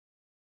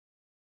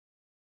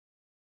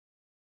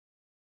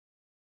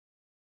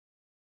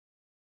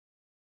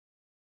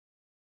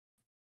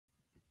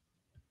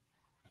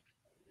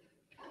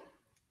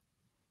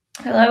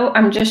Hello,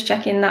 I'm just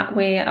checking that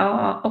we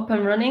are up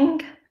and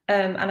running,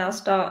 and I'll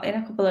start in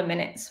a couple of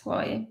minutes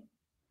for you.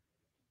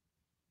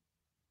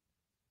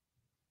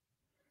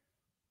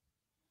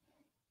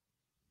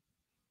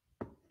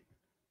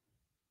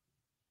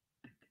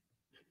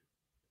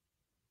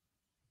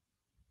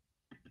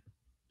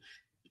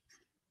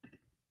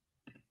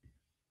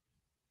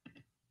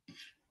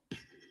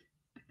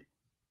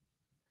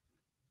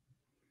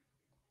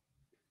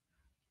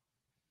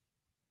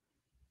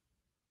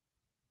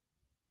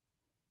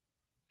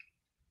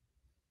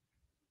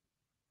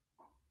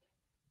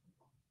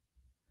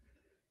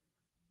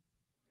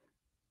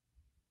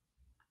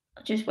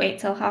 I'll just wait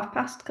till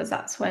past because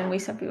that's when we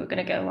said we were going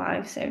to go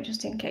live. So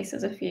just in case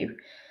there's a few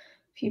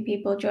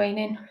people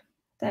joining,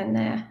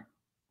 then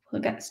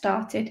we'll get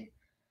started.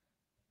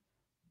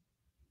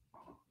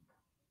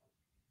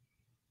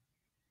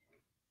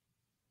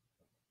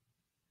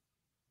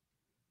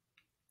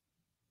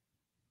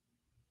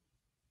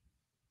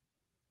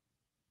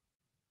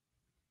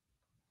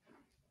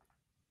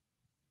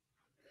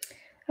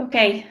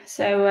 Okay,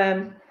 so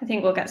I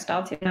think we'll get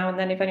started now, and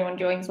then if anyone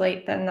joins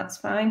late, then that's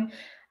fine.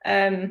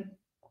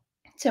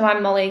 So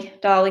I'm Molly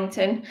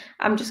Darlington.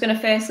 I'm just going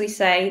to firstly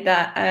say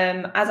that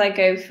as I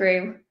go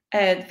through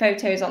the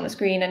photos on the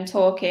screen and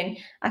talking,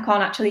 I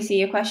can't actually see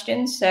your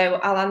questions. So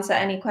I'll answer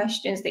any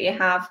questions that you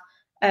have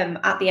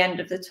at the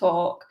end of the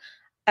talk.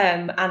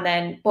 And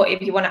then, but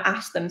if you want to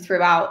ask them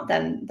throughout,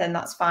 then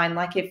that's fine.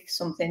 Like if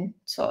something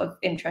sort of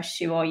interests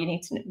you, or you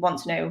want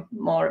to know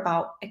more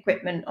about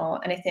equipment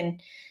or anything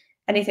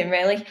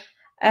really.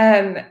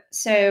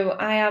 So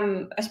I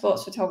am a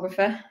sports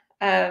photographer,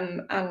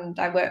 and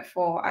I work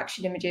for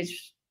Action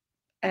Images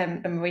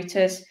and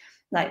Reuters.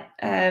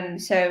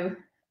 So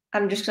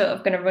I'm just sort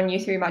of going to run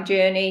you through my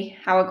journey,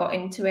 how I got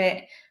into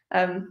it,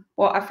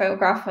 what I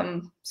photograph,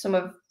 and some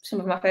of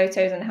my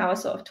photos, and how I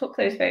sort of took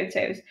those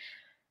photos.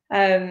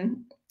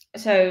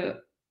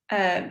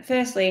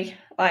 Firstly,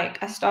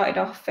 like I started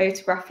off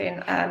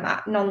photographing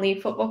at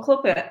non-league football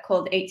club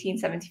called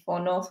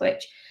 1874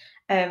 Northwich.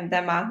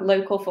 They're my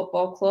local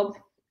football club.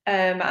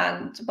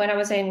 And when I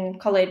was in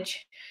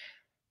college,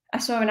 I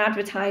saw an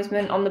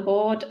advertisement on the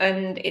board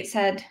and it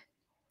said,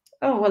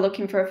 "Oh, we're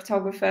looking for a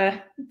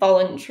photographer,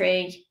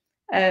 voluntary,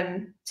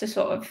 to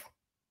sort of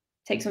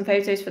take some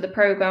photos for the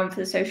program, for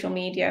the social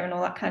media, and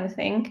all that kind of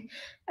thing."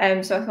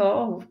 So I thought,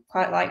 oh,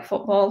 quite like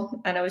football,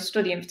 and I was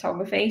studying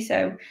photography,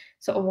 so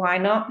sort of why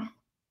not?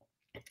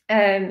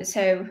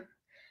 So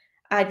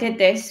I did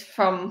this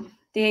from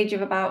the age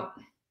of about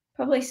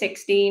probably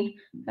 16.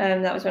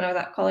 That was when I was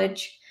at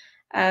college,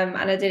 and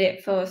I did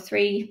it for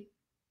three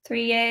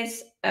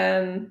years,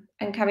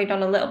 and carried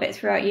on a little bit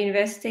throughout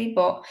university.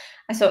 But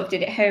I sort of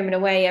did it home and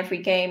away every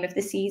game of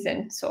the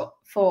season,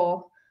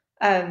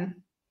 um,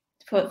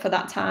 for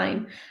that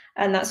time,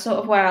 and that's sort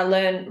of where I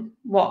learned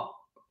what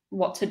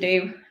to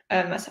do.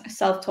 I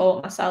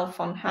self-taught myself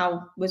on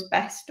how was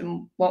best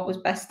and what was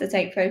best to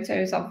take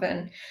photos of,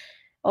 and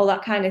all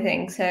that kind of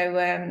thing.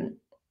 So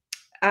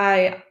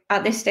I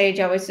at this stage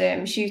I was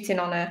shooting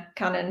on a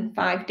Canon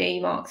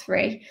 5D Mark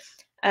III,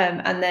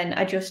 and then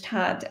I just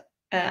had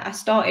I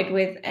started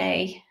with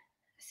I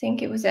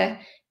think it was a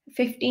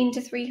 15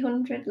 to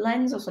 300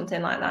 lens or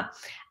something like that,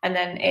 and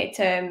then I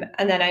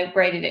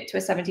upgraded it to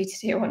a 70 to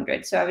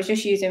 200. So I was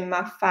just using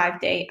my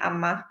 5D and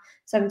my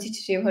 70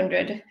 to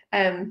 200,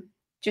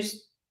 just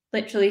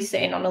literally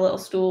sitting on a little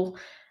stool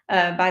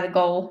by the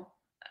goal,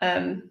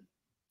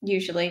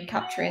 usually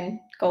capturing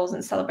goals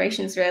and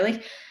celebrations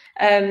really.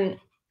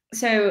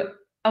 So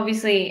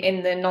obviously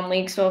in the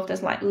non-league stuff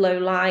there's like low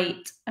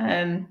light,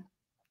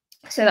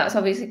 so that's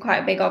obviously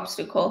quite a big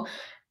obstacle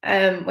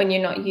when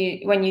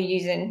you're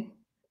using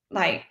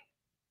like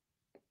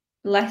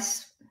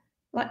less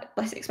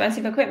less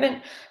expensive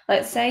equipment,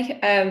 let's say.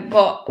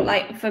 But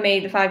like for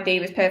me, the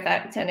 5D was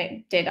perfect and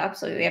it did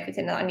absolutely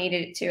everything that I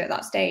needed it to at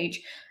that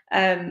stage.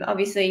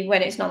 Obviously,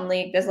 when it's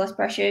non-league, there's less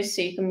pressures,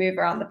 so you can move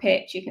around the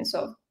pitch. You can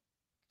sort of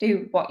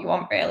do what you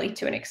want really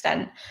to an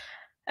extent.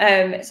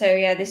 So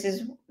yeah, this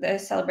is the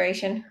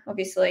celebration.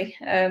 Obviously,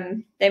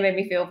 they made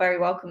me feel very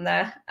welcome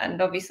there,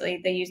 and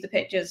obviously they used the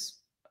pictures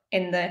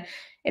in the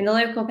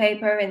local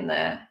paper, in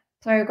the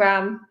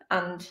program,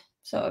 and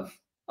sort of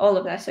all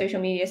of their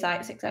social media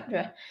sites,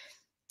 etc.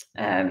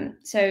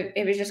 So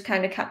it was just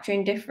kind of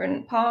capturing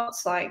different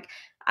parts. Like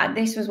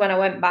this was when I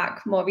went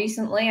back more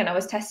recently, and I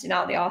was testing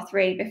out the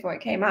R3 before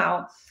it came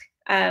out,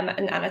 and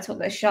I took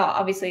this shot.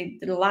 Obviously,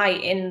 the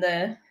light in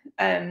the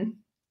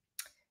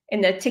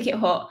ticket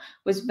hut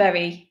was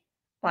very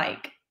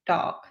like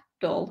dark,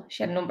 dull.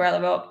 She had an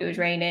umbrella up, it was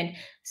raining.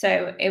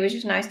 So it was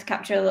just nice to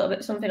capture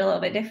something a little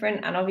bit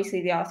different. And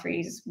obviously the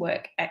R3s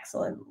work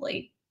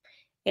excellently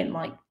in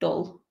like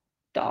dull,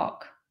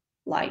 dark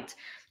light.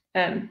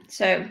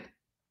 So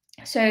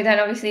then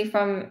obviously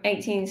from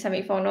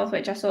 1874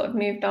 Northwich, I sort of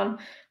moved on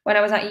when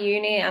I was at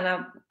uni, and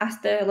I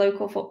asked the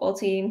local football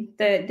team,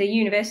 the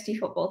university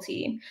football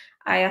team,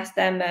 I asked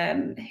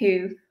them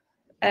who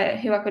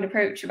I could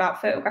approach about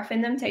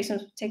photographing them, taking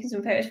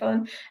some photos for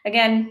them.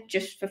 Again,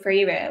 just for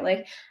free,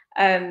 really.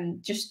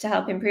 just to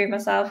help improve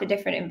myself, a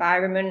different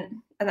environment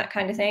and that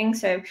kind of thing.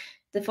 So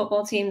the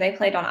football team, they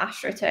played on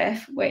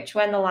AstroTurf, which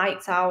when the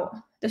light's out,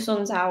 the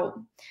sun's out,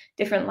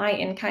 different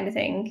lighting kind of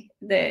thing,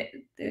 that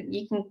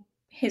you can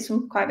hit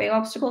some quite big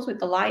obstacles with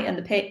the light and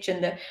the pitch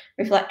and the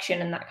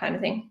reflection and that kind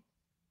of thing.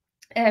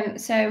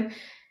 So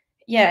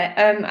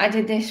yeah, I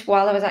did this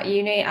while I was at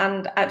uni,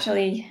 and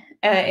actually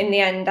in the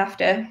end,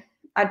 after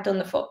I'd done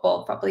the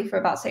football probably for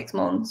about 6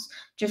 months,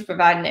 just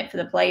providing it for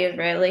the players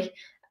really,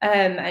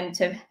 and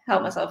to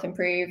help myself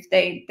improve,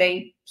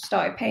 they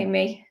started paying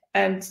me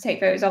to take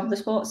photos of the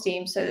sports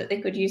team so that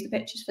they could use the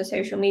pictures for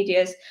social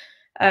medias,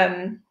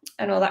 and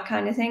all that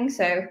kind of thing.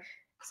 So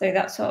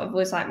that sort of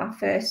was like my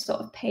first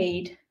sort of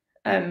paid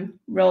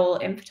role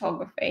in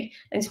photography,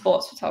 in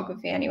sports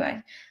photography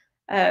anyway.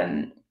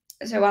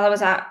 So while I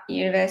was at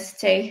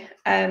university,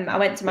 I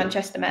went to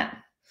Manchester Met,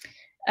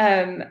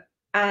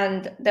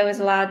 and there was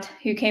a lad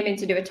who came in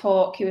to do a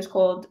talk. He was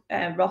called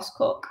Ross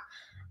Cook,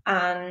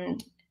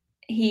 and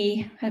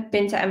he had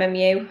been to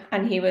MMU,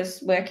 and he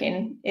was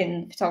working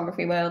in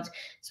photography world,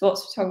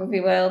 sports photography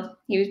world.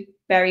 He was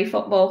very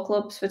football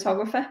clubs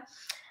photographer,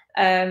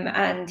 and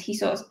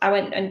I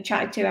went and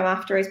chatted to him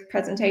after his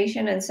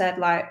presentation and said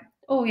like,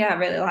 oh yeah, I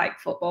really like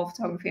football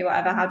photography,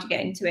 whatever. How'd you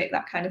get into it?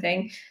 That kind of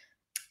thing.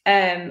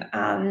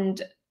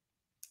 And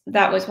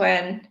that was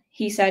when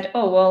he said,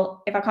 oh,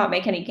 well, if I can't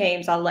make any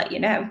games, I'll let you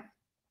know.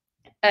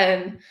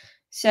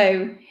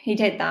 So he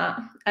did that.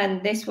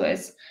 And this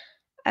was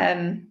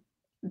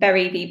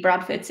Bury v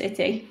Bradford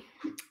City.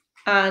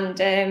 And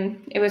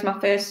it was my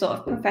first sort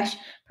of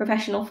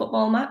professional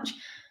football match.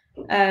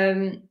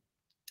 And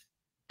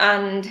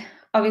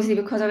obviously,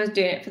 because I was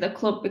doing it for the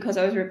club, because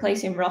I was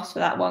replacing Ross for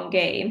that one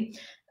game,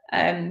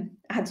 I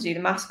had to do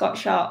the mascot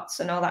shots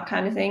and all that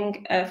kind of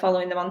thing,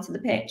 following them onto the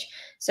pitch.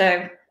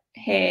 So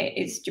here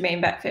is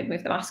Jermaine Beckford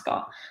with the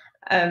mascot.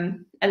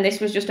 And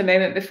this was just a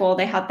moment before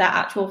they had that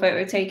actual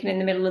photo taken in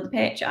the middle of the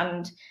pitch.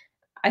 And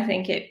I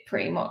think it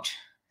pretty much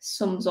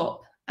sums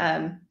up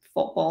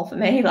football for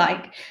me.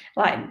 Like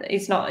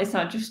it's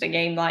not just a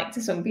game. Like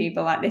to some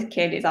people, like this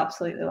kid is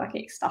absolutely like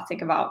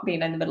ecstatic about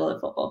being in the middle of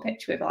the football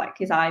pitch with like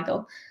his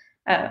idol.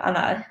 And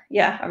I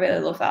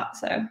really love that.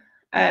 So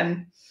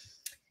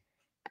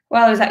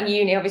while I was at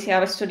uni, obviously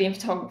I was studying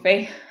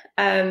photography,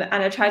 and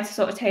I tried to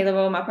sort of tailor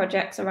all my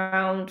projects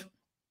around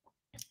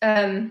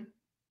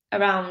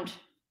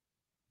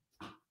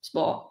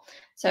sport.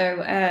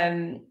 So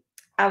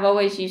I've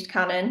always used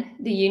Canon.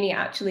 The uni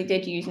actually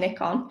did use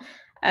Nikon,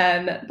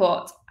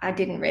 but I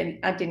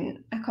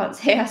can't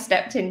say I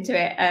stepped into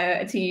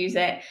it to use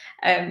it.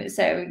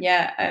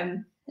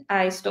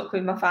 I stuck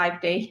with my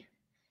 5D.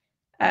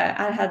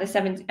 I had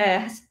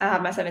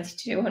my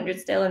 7200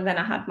 still, and then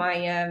I had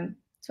my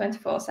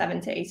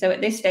 2470. So at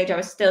this stage, I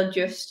was still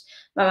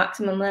my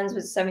maximum lens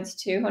was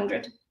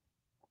 7200,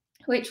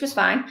 which was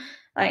fine.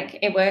 Like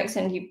it works,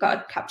 and you've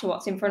got to capture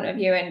what's in front of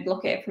you and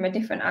look at it from a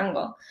different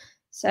angle.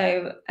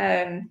 So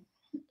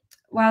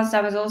whilst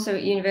I was also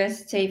at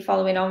university,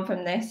 following on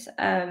from this,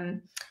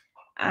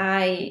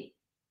 I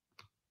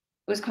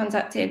was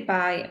contacted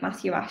by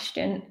Matthew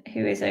Ashton,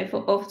 who is a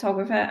football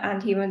photographer,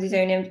 and he runs his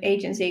own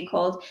agency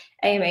called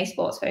AMA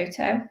Sports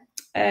Photo,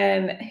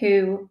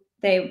 who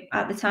they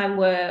at the time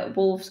were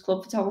Wolves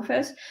club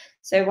photographers.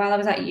 So while I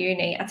was at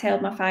uni, I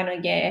tailored my final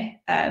year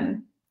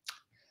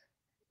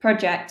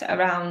project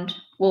around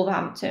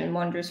Wolverhampton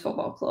Wanderers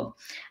Football Club,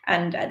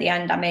 and at the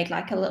end I made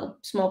like a little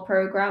small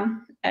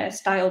program,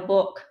 style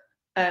book,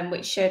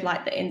 which showed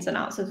like the ins and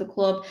outs of the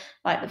club,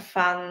 like the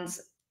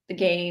fans, the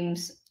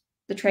games,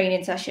 the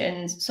training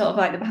sessions, sort of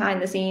like the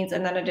behind the scenes,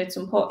 and then I did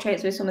some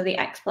portraits with some of the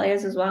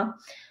ex-players as well.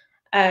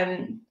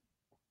 At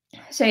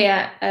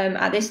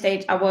this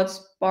stage I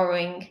was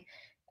borrowing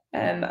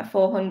a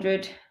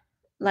 400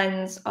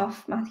 lens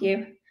off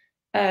Matthew,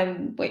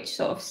 which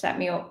sort of set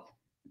me up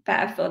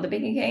better for the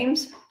bigger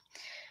games.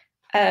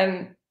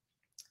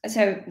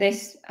 So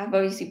this I've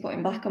obviously put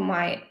in black and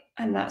white,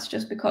 and that's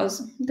just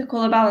because the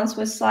colour balance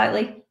was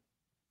slightly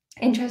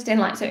interesting.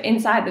 Like, so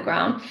inside the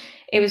ground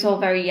it was all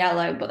very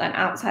yellow, but then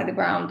outside the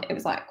ground it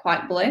was like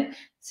quite blue.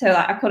 So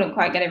like I couldn't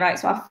quite get it right.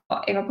 So I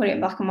thought if I put it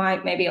in black and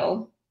white, maybe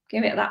it'll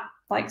give it that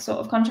like sort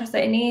of contrast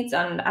that it needs,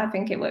 and I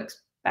think it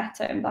works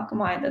better in black and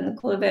white than the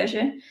colour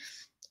version.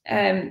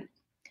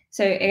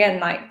 So again,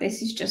 like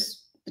this is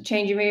just the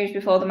changing rooms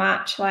before the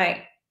match,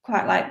 like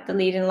quite like the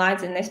leading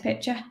lads in this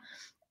picture.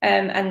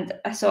 And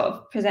I sort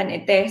of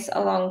presented this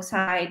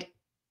alongside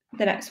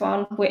the next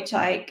one, which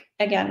like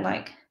again,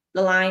 like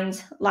the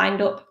lines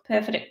lined up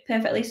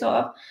perfectly sort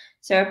of.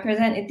 So I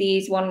presented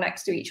these one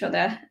next to each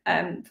other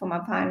for my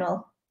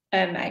final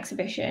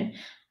exhibition.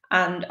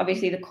 And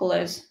obviously the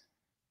colours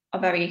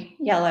are very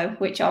yellow,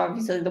 which are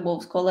obviously the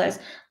Wolves colours.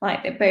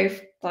 Like they both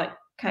like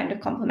kind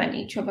of complement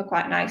each other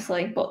quite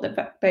nicely, but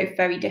they're both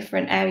very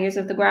different areas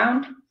of the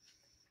ground.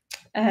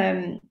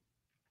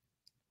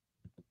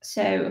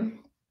 So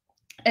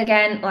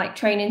again, like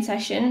training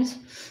sessions,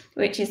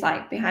 which is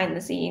like behind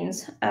the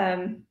scenes.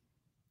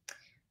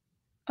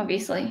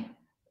 Obviously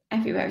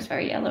everywhere is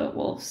very yellow at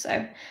Wolves,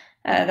 so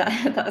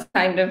that's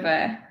kind of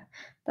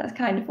that's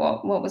kind of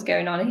what was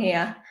going on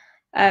here.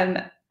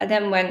 I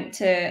then went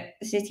to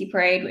the City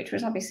Parade, which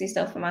was obviously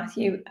still for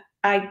Matthew.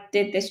 I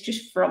did this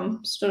just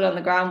from stood on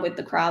the ground with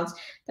the crowds.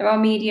 There are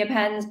media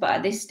pens, but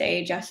at this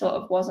stage, I sort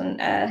of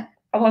wasn't. I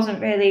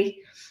wasn't really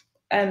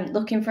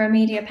looking for a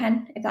media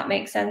pen, if that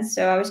makes sense.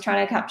 So I was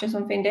trying to capture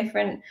something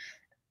different.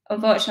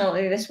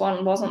 Unfortunately, this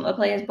one wasn't the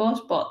player's bus,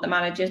 but the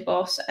manager's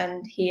bus,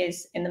 and he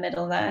is in the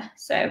middle there.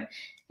 So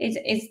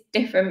it's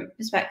different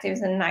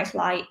perspectives and nice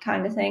light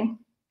kind of thing.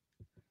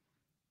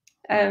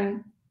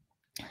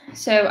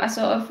 So I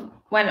sort of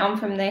went on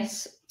from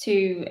this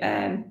to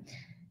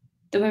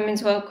the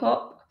Women's World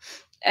Cup.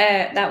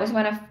 That was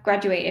when I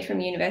graduated from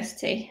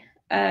university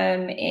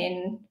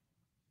in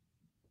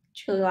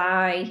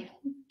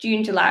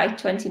June, July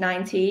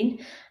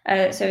 2019.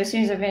 So as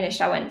soon as I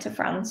finished, I went to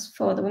France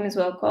for the Women's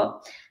World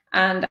Cup,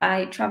 and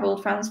I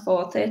travelled France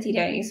for 30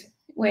 days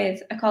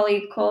with a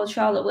colleague called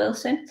Charlotte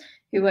Wilson,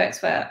 who works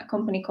for a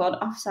company called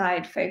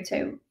Offside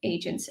Photo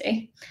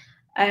Agency.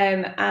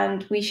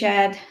 And we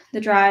shared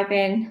the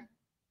drive-in,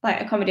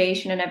 like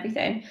accommodation and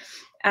everything.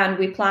 And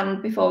we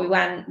planned before we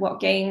went what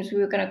games we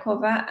were going to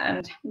cover,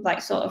 and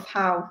like sort of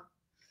how,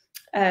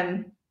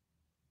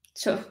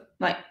 sort of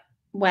like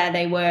where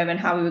they were and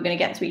how we were going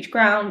to get to each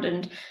ground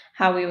and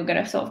how we were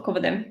going to sort of cover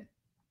them.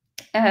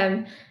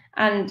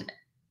 And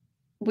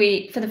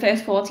we, for the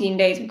first 14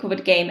 days, we covered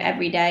a game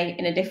every day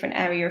in a different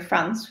area of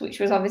France,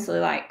 which was obviously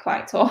like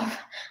quite tough.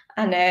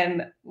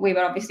 And we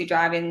were obviously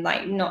driving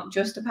like not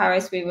just to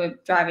Paris, we were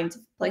driving to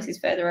places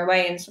further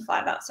away and stuff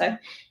like that. So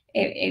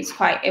it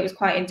was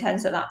quite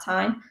intense at that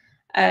time.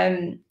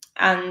 And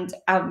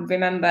I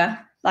remember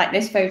like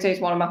this photo is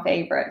one of my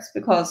favorites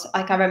because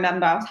like I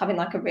remember I was having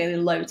like a really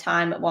low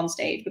time at one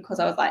stage because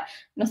I was like,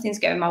 nothing's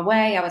going my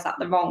way. I was at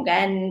the wrong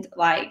end.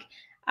 Like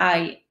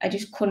I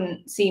just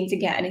couldn't seem to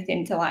get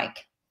anything to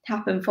like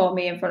happen for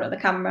me in front of the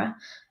camera.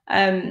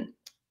 And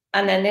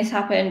then this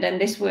happened, and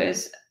this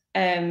was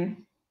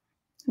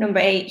number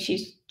 8.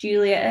 She's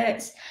Julia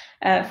Ertz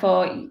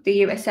for the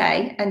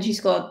USA, and she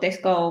scored this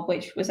goal,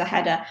 which was a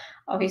header,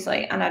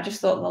 obviously. And I just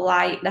thought the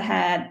light, the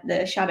hair,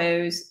 the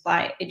shadows,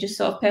 like it just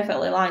sort of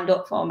perfectly lined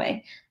up for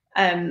me.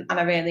 And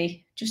I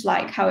really just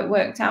like how it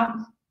worked out.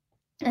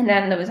 And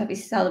then there was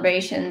obviously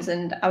celebrations,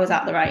 and I was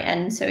at the right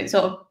end, so it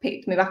sort of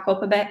picked me back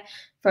up a bit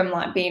from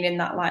like being in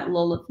that like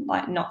lull of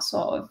like not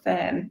sort of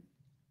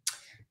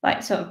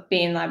like sort of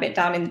being like a bit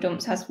down in the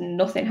dumps, has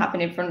nothing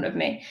happen in front of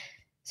me.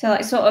 So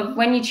like sort of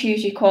when you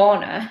choose your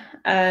corner,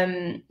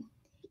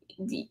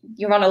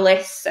 you're on a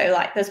list. So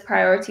like there's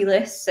priority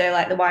lists, so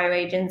like the wire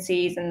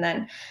agencies, and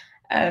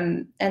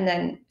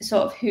then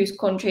sort of whose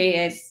country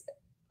is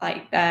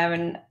like there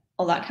and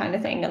all that kind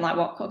of thing, and like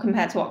what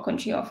compared to what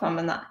country you're from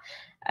and that.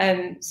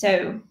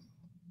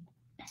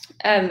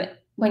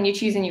 When you're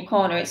choosing your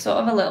corner, it's sort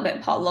of a little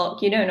bit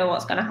potluck. You don't know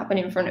what's going to happen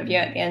in front of you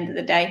at the end of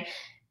the day.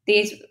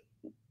 This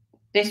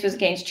was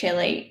against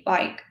Chile.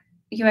 Like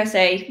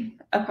USA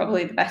are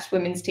probably the best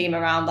women's team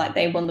around. Like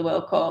they won the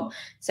World Cup,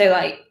 so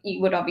like you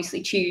would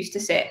obviously choose to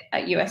sit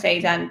at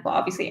USA's end, but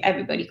obviously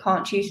everybody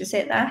can't choose to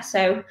sit there.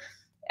 So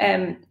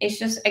it's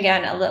just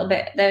again a little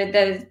bit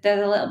there's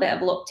a little bit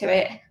of luck to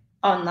it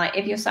on like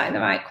if you're sat in the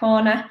right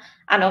corner,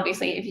 and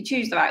obviously if you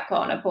choose the right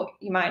corner, but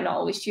you might not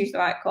always choose the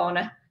right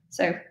corner.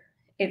 So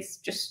it's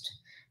just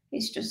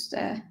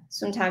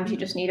sometimes you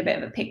just need a bit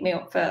of a pick me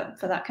up for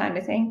that kind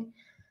of thing.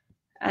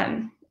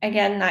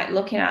 Again, like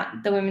looking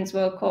at the Women's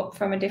World Cup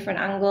from a different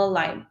angle,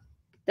 like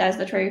there's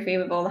the trophy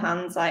with all the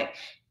hands, like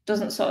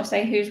doesn't sort of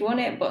say who's won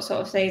it, but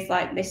sort of says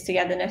like this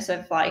togetherness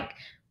of like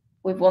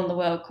we've won the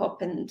World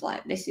Cup, and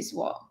like this is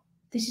what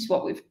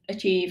we've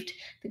achieved.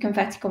 The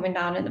confetti coming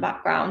down in the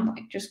background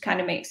like just kind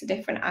of makes a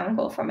different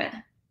angle from it.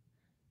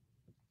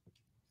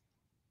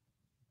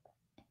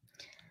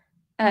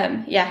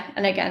 Yeah,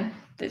 and again,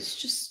 it's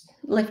just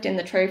lifting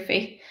the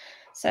trophy.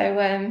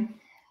 So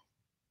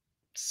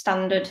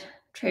standard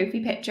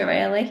trophy picture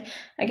really.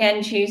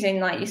 Again, choosing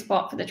like your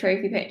spot for the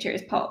trophy picture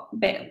is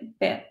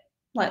bit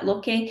like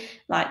lucky.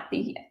 Like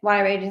the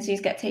wire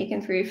agencies get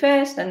taken through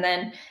first, and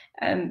then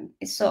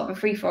it's sort of a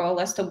free for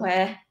all as to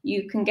where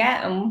you can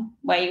get and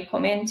where you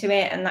come into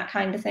it and that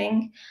kind of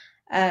thing.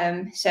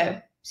 So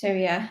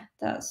yeah,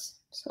 that's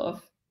sort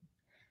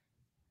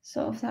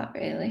of that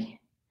really.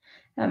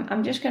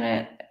 I'm just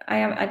gonna.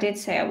 I did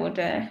say I would.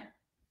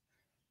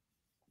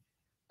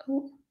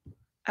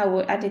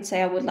 I did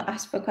say I would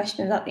ask for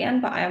questions at the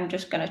end, but I am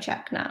just going to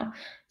check now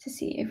to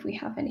see if we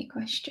have any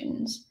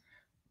questions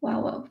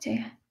while we're up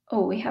to.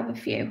 Oh, we have a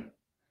few.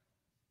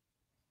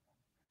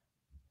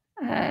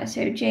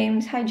 So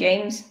James, hi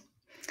James.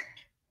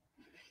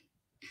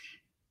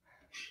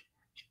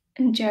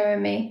 And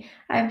Jeremy,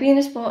 I've been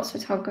a sports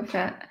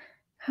photographer,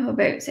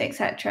 boats,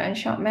 etc., and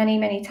shot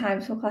many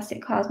times for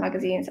Classic Cars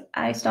magazines.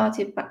 I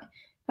started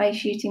by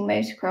shooting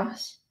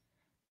motocross.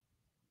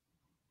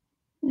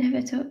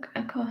 Never took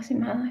a course in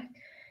my life.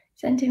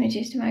 Sent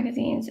images to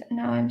magazines.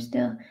 Now I'm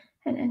still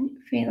an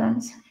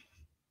freelance.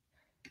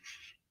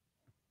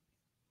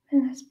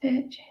 And that's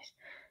purchase.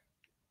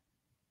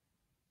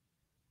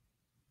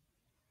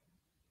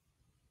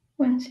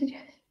 One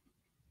suggestion.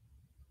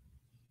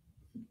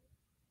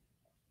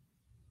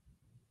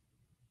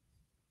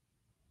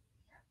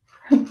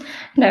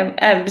 No.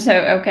 So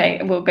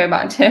okay, we'll go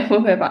back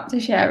to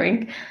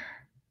sharing.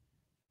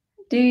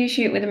 Do you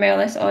shoot with a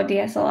mirrorless or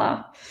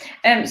DSLR?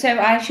 So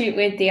I shoot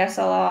with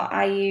DSLR.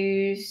 I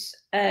use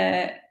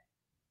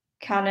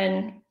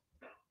Canon.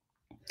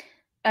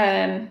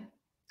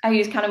 I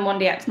use Canon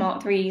 1DX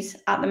Mark IIIs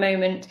at the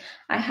moment.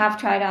 I have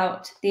tried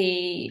out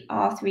the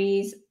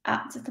R3s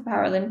at the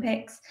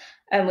Paralympics,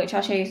 which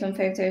I'll show you some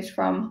photos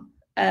from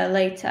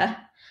later.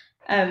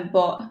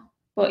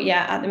 But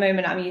yeah, at the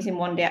moment I'm using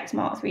 1DX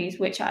Mark IIIs,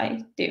 which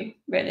I do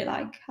really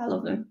like. I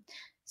love them.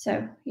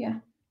 So yeah,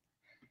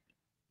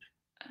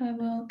 I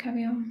will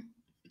carry on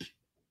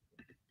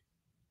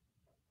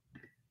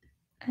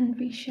and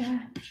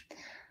reshare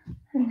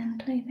and then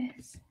play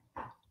this.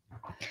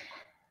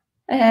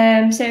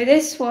 So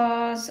this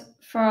was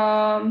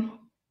from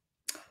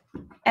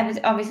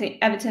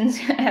obviously Everton's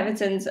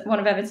one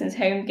of Everton's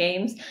home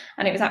games,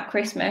 and it was at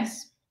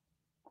Christmas.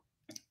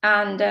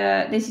 And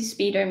this is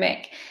Speedo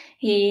Mick.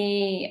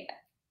 He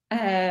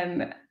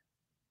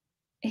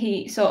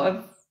sort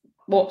of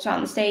walks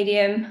around the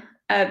stadium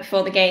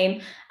before the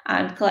game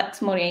and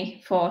collects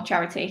money for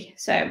charity.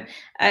 So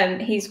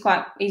he's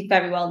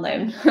very well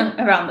known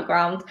around the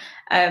ground.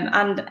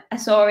 And I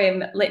saw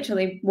him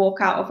literally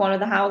walk out of one of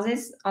the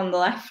houses on the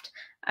left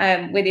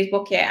with his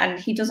bucket, and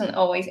he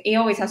always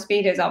has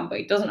speedos on, but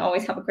he doesn't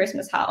always have a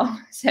Christmas hat on.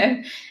 So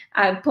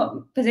I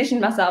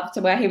positioned myself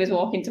to where he was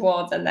walking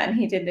towards, and then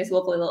he did this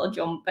lovely little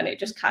jump, and it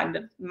just kind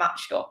of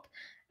matched up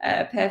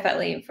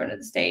perfectly in front of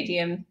the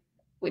stadium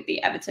with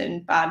the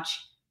Everton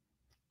badge.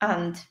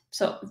 And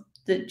so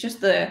this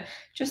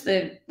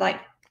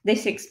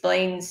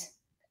explains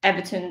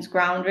Everton's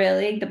ground,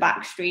 really, the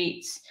back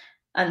streets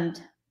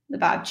and the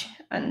badge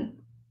and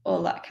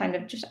all that kind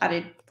of just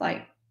added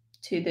like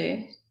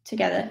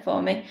together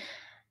for me.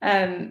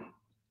 And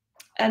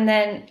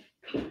then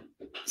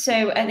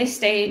so at this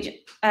stage,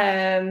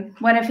 when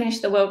I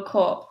finished the World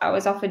Cup, I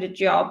was offered a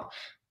job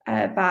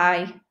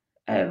by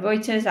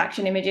Reuters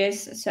Action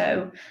Images.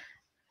 So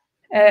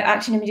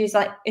Action Images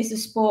is the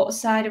sports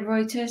side of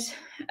Reuters.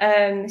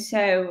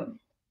 So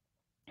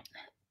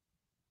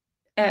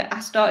I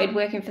started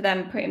working for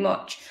them pretty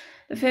much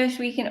the first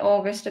week in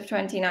August of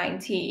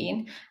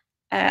 2019,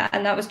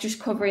 and that was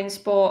just covering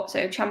sport,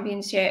 so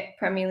Championship,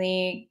 Premier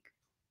League,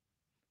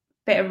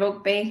 bit of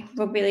rugby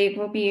league,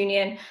 rugby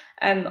union,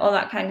 all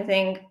that kind of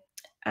thing.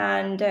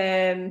 And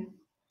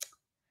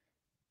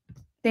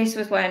this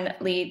was when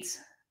Leeds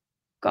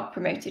got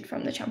promoted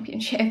from the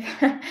Championship.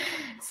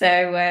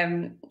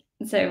 So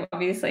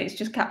obviously it's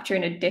just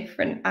capturing a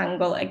different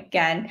angle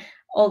again.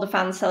 All the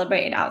fans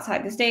celebrated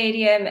outside the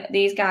stadium.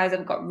 These guys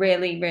have got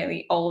really,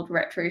 really old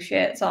retro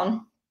shirts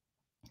on,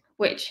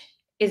 which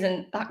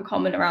isn't that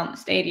common around the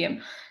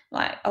stadium.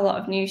 Like a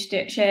lot of new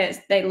shirts,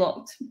 they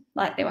looked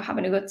like they were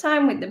having a good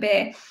time with the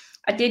beer.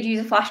 I did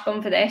use a flash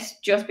gun for this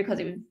just because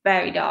it was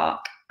very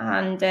dark,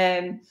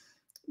 and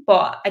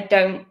but I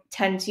don't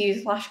tend to use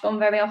a flash gun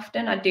very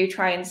often. I do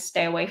try and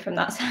stay away from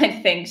that side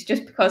of things,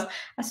 just because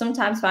I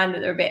sometimes find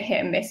that they're a bit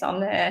hit and miss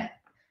on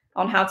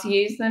how to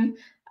use them.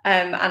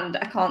 And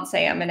I can't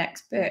say I'm an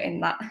expert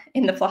in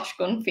the flash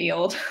gun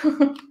field.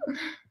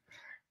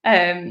 So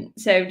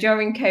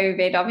during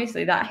COVID,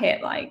 obviously that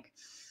hit like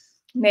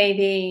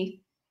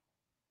maybe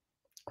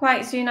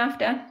quite soon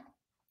after,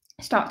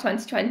 start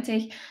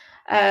 2020.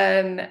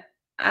 And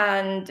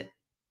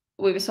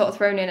we were sort of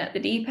thrown in at the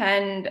deep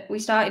end. We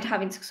started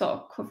having to sort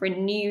of cover a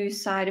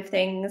news side of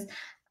things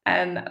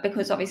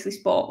because obviously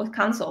sport was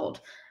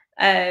cancelled.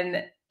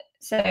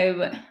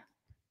 So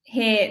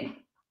here,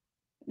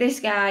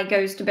 this guy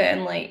goes to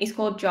Burnley. He's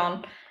called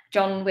John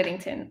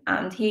Withington,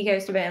 and he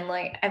goes to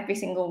Burnley every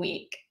single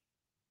week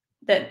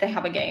that they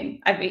have a game,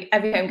 every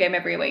home game,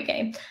 every away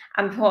game.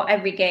 And before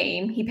every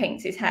game, he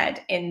paints his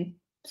head in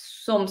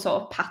some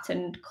sort of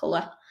patterned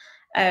colour.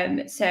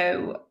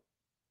 So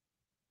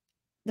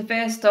the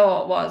first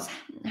thought was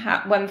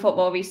when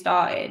football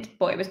restarted,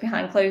 but it was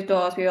behind closed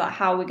doors, we were like,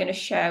 how are we going to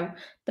show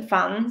the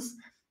fans,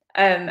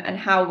 and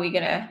how are we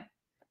going to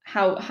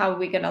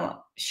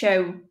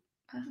show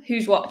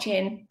who's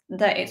watching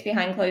that it's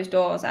behind closed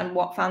doors, and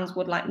what fans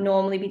would like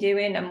normally be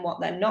doing and what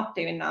they're not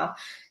doing now.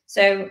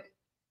 So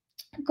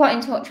got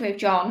in touch with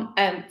John,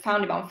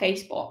 found him on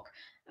Facebook,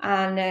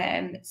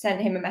 and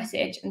sent him a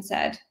message and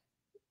said,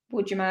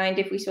 would you mind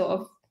if we sort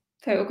of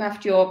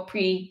photographed your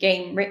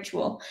pre-game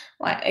ritual?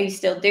 Like, are you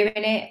still doing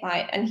it?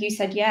 Like, and he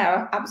said,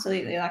 yeah,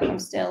 absolutely. Like, I'm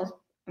still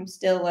going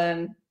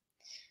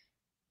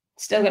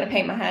to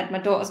paint my head. My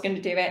daughter's going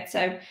to do it.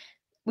 So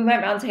we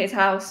went round to his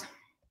house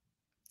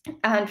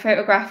and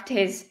photographed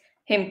him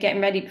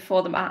getting ready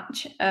before the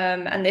match.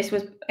 And this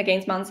was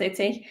against Man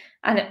City,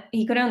 and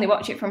he could only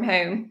watch it from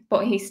home,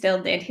 but he still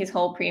did his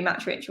whole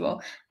pre-match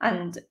ritual,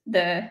 and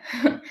the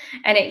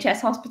NHS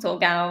hospital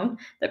gown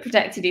that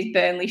protected his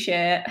Burnley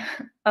shirt,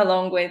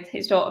 along with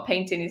his daughter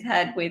painting his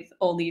head with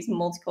all these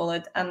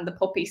multicolored, and the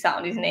puppy sat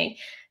on his knee,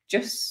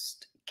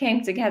 just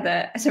came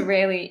together as a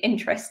really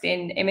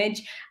interesting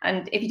image.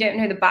 And if you don't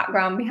know the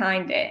background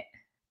behind it,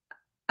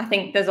 I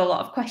think there's a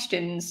lot of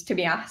questions to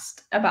be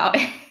asked about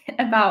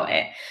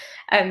it.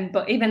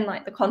 But even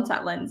like the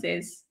contact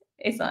lenses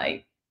is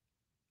like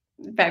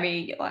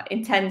very like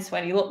intense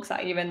when he looks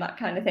at you and that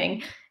kind of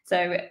thing.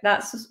 So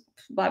that's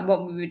like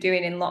what we were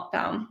doing in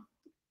lockdown.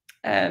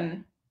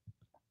 And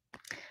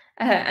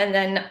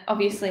then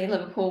obviously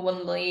Liverpool won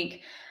the league,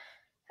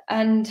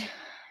 and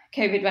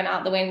COVID went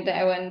out the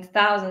window, and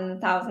thousands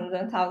and thousands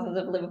and thousands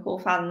of Liverpool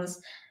fans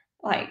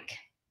like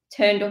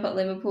turned up at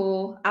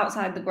Liverpool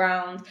outside the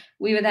ground.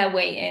 We were there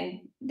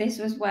waiting. This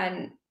was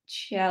when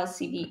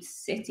Chelsea beat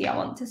City, I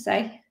want to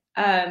say.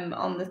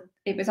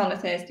 It was on a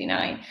Thursday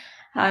night,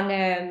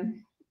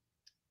 and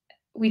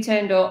we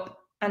turned up,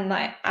 and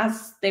like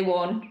as they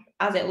won,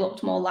 as it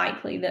looked more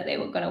likely that they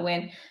were going to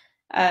win,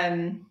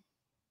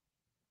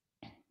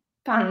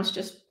 fans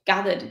just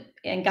gathered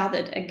and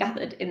gathered and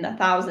gathered in the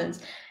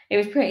thousands. It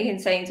was pretty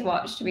insane to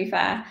watch, to be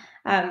fair.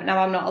 Now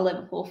I'm not a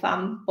Liverpool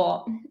fan,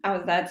 but I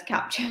was there to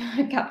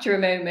capture a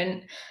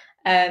moment.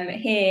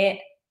 Here,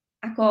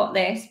 I caught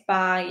this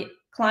by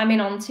climbing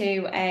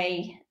onto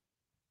a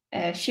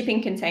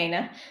shipping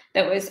container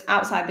that was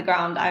outside the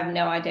ground. I have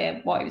no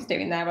idea what it was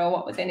doing there or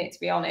what was in it, to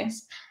be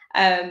honest.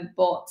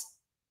 But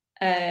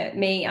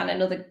me and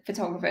another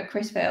photographer,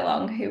 Chris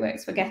Furlong, who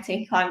works for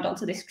Getty, climbed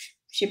onto this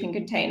shipping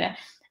container,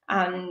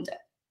 and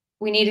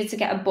we needed to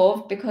get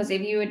above, because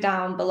if you were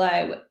down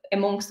below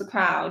amongst the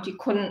crowd, you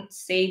couldn't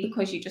see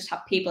because you just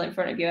had people in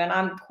front of you, and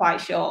I'm quite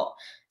short.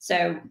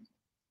 So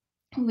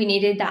we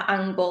needed that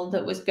angle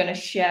that was going to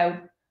show,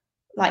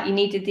 like you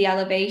needed the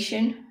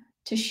elevation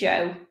to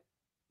show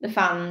the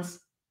fans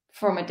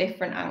from a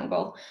different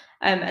angle.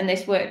 And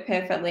this worked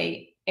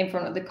perfectly in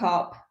front of the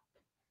Kop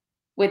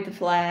with the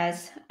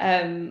flares.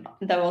 They're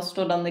all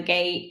stood on the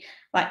gate.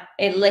 Like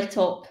it lit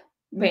up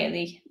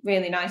really,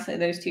 really nicely,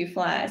 those two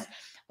flares.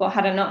 But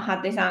had I not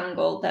had this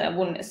angle, then I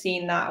wouldn't have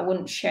seen that. I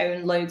wouldn't have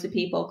shown loads of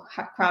people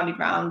crowded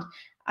round.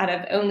 I'd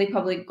have only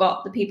probably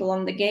got the people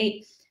on the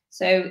gate.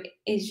 So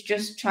it's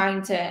just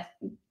trying to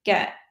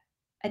get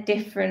a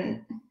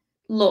different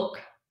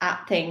look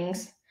at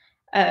things,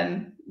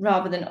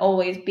 rather than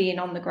always being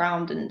on the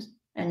ground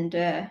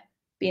and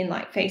being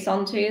like face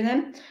onto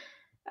them.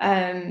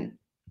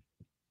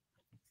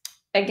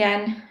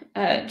 Again,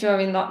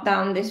 during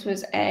lockdown, this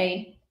was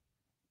an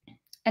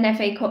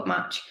FA Cup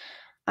match,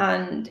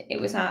 and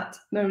it was at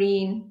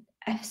Marine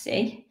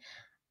FC,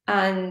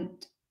 and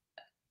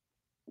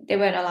they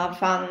weren't allowed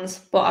fans,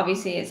 but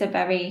obviously it's a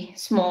very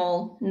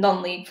small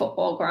non-league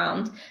football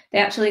ground. They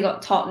actually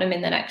got Tottenham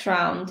in the next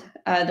round,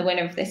 the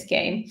winner of this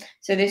game.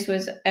 So this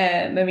was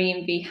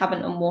Marine v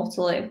Havant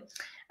Waterloo,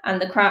 and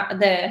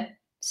the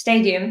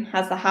stadium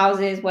has the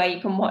houses where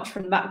you can watch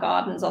from the back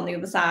gardens on the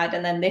other side,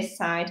 and then this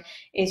side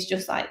is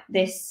just like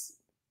this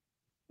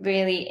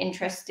really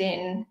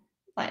interesting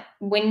like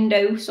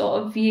window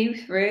sort of view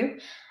through.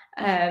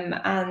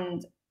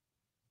 And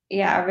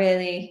yeah,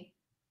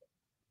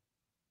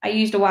 I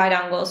used a wide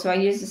angle, so I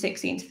used a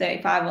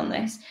 16-35 on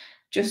this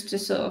just to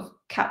sort of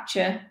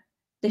capture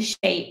the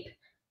shape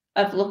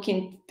of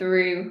looking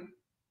through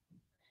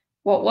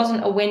what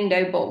wasn't a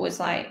window but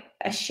was like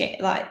a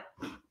like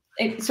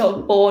it sort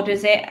of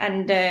borders it,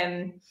 and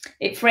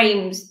it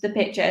frames the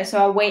picture.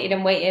 So I waited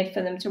and waited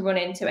for them to run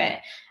into it,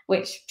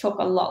 which took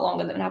a lot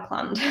longer than I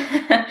planned.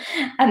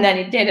 And then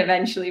it did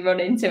eventually run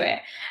into it,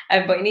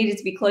 but it needed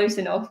to be close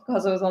enough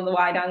because I was on the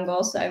wide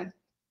angle. So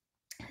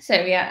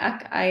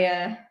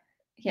yeah,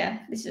 yeah,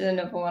 this is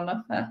another one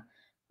of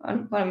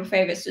my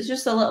favorites. It's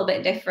just a little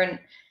bit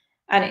different,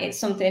 and it's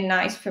something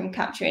nice from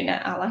capturing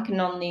it at like a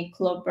non-league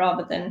club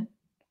rather than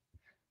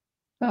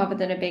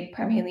a big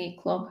Premier League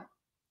club.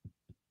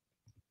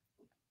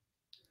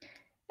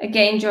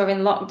 Again, during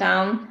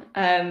lockdown,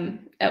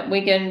 at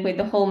Wigan with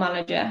the Hull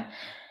manager,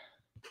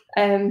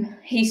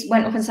 he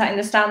went up and sat in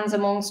the stands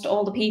amongst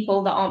all the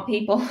people that aren't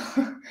people.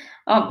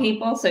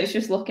 So it's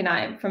just looking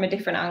at it from a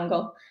different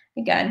angle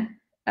again,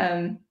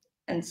 and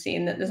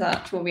seeing that there's an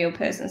actual real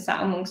person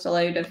sat amongst a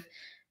load of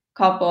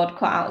cardboard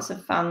cutouts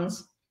of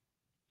fans.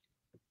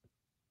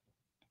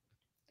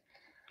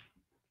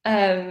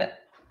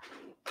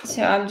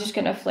 So I'm just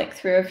going to flick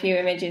through a few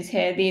images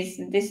here.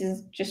 This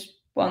is just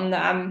one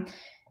that I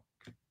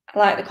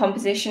like the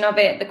composition of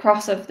it, the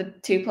cross of the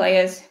two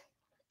players.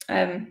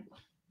 To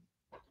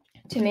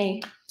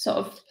me, sort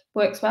of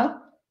works well.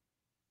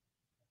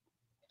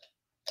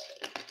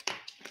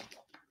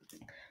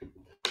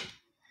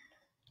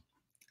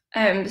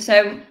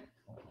 During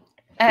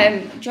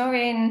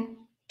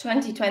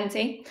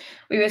 2020,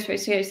 we were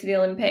supposed to go to the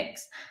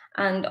Olympics,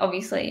 and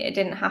obviously it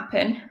didn't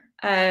happen.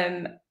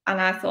 And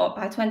I thought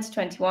by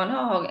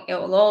 2021,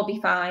 it'll all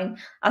be fine,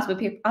 as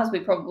we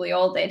probably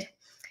all did.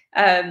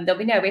 There'll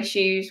be no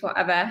issues,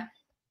 whatever.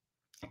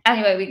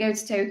 Anyway, we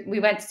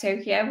went to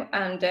Tokyo,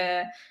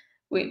 and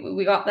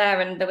we got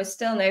there, and there was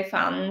still no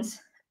fans,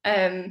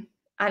 and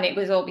it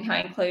was all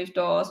behind closed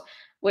doors,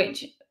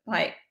 which,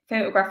 like,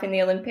 photographing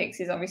the Olympics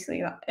is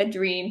obviously a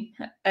dream.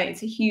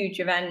 It's a huge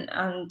event,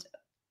 and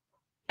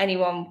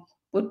anyone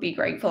would be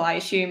grateful, I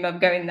assume, of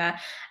going there.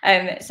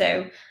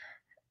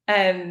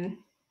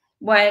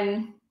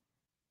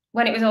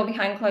 When it was all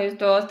behind closed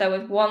doors, there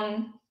was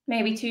one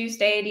maybe 2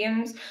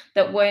 stadiums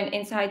that weren't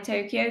inside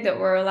Tokyo that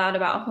were allowed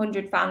about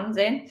 100 fans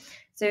in.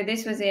 So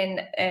this was in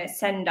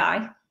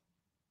Sendai,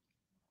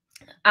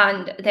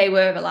 and they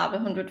were allowed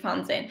 100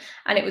 fans in,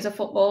 and it was a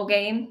football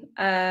game.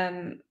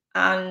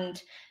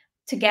 And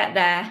to get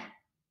there,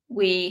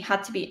 we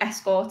had to be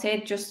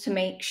escorted just to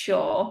make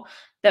sure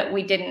that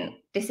we didn't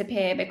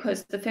disappear,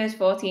 because the first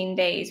 14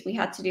 days we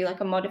had to do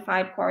like a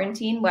modified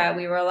quarantine where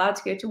we were allowed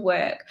to go to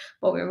work,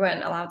 but we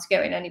weren't allowed to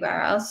go in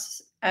anywhere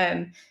else.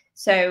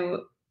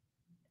 So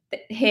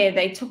here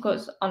they took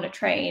us on a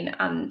train,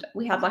 and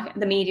we had like,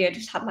 the media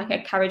just had like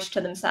a carriage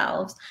to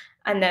themselves,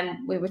 and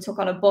then we were took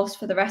on a bus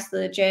for the rest of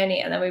the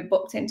journey, and then we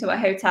booked into a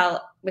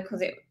hotel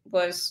because it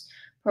was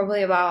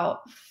probably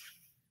about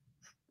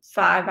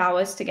 5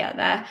 hours to get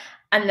there,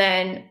 and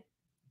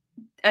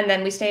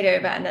then we stayed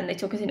over, and then they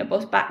took us in a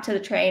bus back to the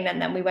train,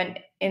 and then we went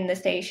in the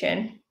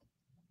station,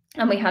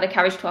 and we had a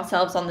carriage to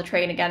ourselves on the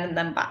train again, and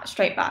then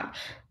straight back,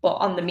 but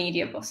on the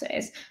media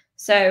buses.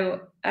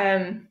 So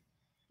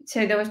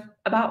so there was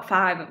about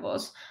 5 of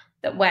us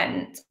that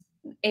went.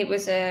 It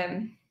was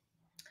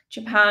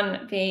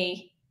Japan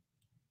v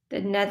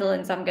the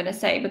Netherlands, I'm going to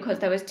say, because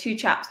there was 2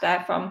 chaps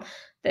there from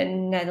the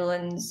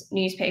Netherlands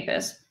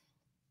newspapers,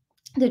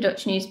 the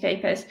Dutch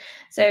newspapers.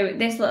 So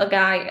this little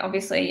guy,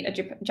 obviously a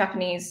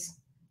Japanese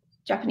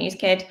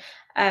kid,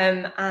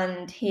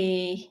 and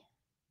he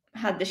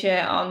had the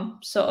shirt on,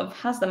 sort of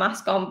has the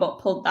mask on but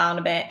pulled down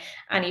a bit,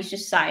 and he's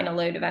just sat in a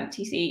load of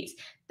empty seats.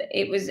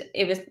 It was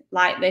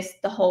like this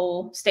the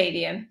whole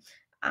stadium,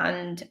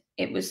 and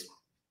it was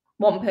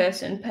 1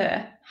 person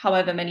per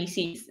however many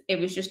seats. It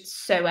was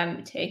just so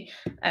empty.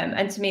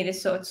 And to me,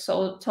 this sort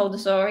of told the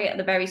story at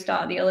the very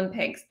start of the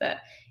Olympics that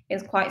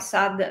it's quite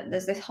sad that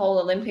there's this whole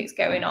Olympics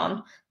going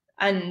on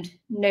and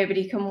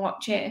nobody can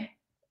watch it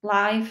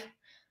live.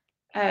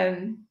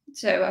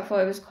 So I thought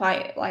it was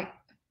quite like,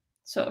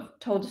 sort of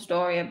told a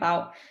story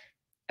about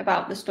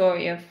the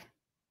story of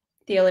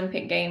the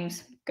Olympic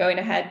Games going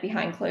ahead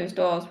behind closed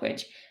doors,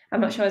 which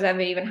I'm not sure has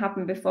ever even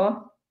happened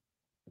before.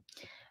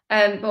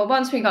 But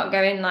once we got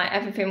going, like,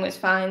 everything was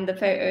fine. The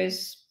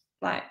photos,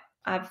 like,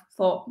 I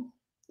thought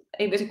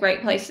it was a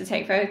great place to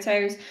take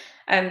photos.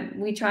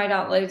 We tried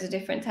out loads of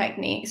different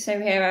techniques. So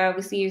here I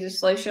obviously use a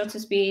slow shutter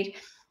speed.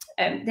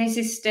 This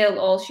is still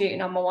all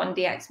shooting on my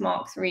 1DX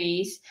Mark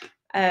IIIs.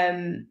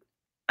 And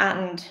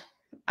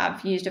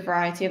I've used a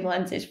variety of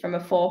lenses from a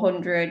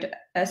 400,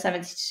 a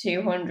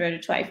 70-200, a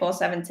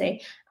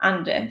 24-70,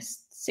 and a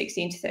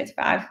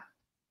 16-35.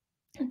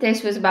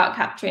 This was about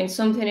capturing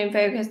something in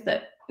focus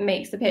that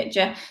makes the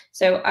picture.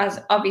 So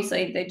as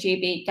obviously the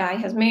GB guy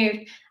has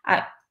moved,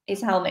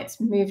 his helmet's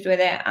moved with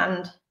it,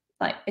 and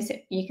like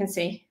you can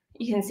see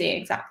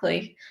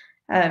exactly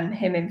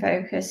him in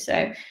focus.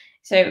 So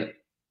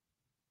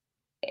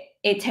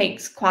it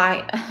takes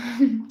quite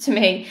to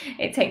me,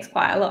 it takes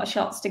quite a lot of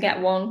shots to get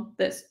one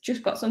that's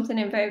just got something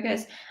in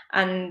focus.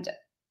 And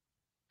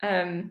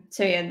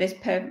so yeah,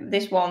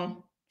 this one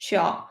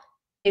shot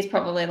is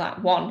probably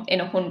like 1 in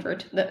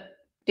 100 that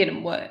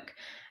didn't work.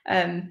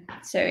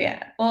 So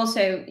yeah,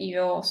 also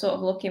you're sort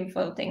of looking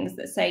for things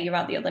that say you're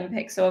at the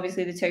Olympics. So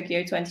obviously the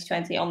Tokyo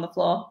 2020 on the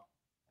floor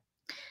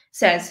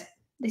says,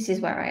 this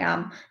is where I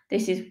am.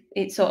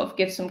 It sort of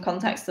gives some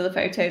context to the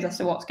photos as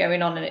to what's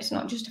going on, and it's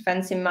not just a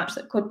fencing match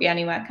that could be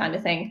anywhere kind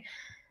of thing,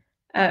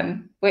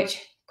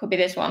 which could be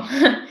this one.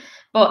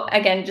 But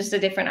again, just a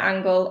different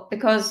angle,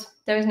 because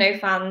there was no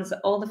fans,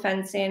 all the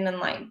fencing and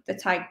like the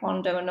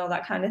taekwondo and all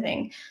that kind of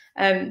thing.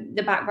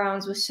 The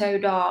backgrounds were so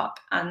dark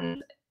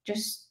and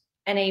just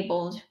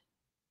enabled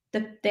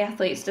the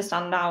athletes to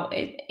stand out.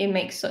 It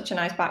makes such a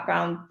nice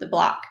background, the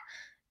black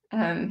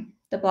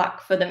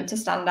for them to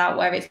stand out,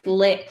 where it's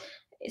lit.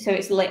 So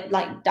it's lit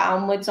like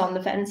downwards on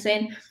the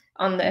fencing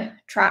on the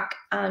track.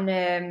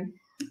 And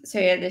so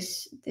yeah,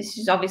 this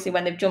is obviously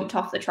when they've jumped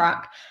off the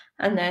track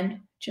and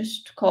then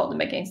just caught them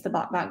against the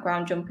black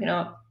background jumping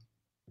up.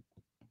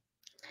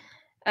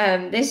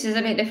 This is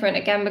a bit different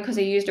again because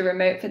I used a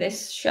remote for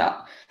this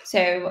shot.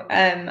 So I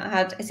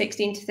had a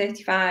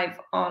 16-35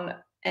 on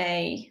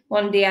a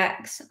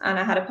 1DX, and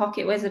I had a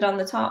pocket wizard on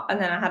the top, and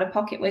then I had a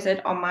pocket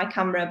wizard on my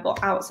camera,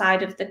 but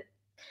outside of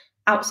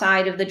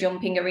the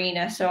jumping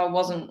arena. So I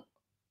wasn't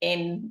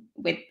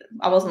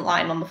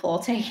lying on the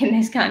floor taking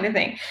this kind of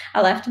thing.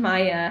 I left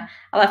my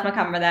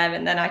camera there,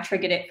 and then I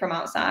triggered it from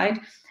outside.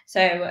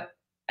 So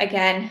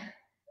again,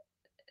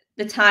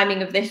 the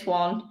timing of this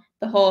one,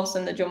 the horse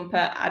and the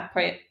jumper, I'd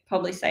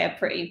probably say are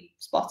pretty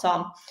spot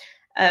on.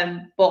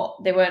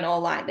 But they weren't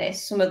all like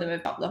this. Some of them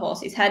have chopped the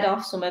horse's head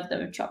off. Some of them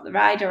have chopped the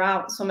rider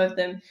out. Some of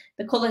them,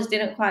 the colours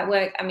didn't quite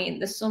work. I mean,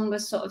 the sun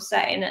was sort of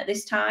setting at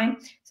this time,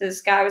 so the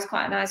sky was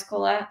quite a nice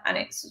colour, and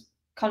it's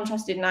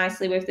contrasted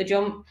nicely with the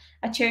jump.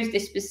 I chose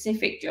this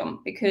specific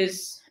jump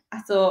because I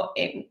thought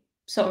it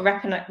sort of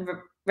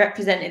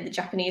represented the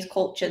Japanese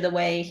culture, the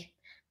way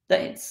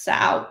that it's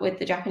set out with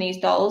the Japanese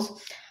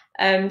dolls.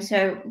 But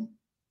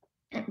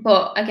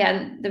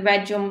again, the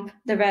red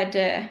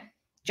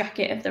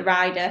jacket of the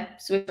rider,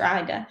 Swiss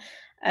rider,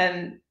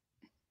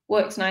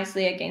 works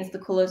nicely against the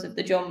colours of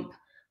the jump.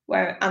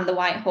 and the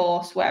white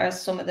horse,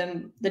 whereas some of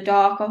them, the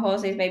darker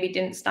horses, maybe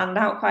didn't stand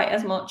out quite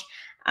as much.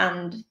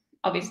 And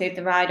obviously, if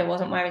the rider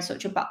wasn't wearing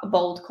such a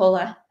bold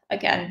colour,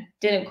 again,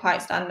 didn't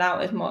quite stand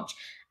out as much.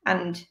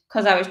 And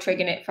because I was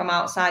triggering it from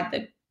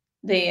outside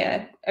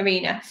the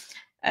arena,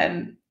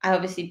 I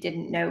obviously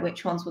didn't know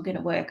which ones were going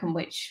to work and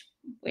which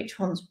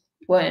ones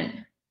weren't.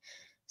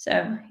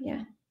 So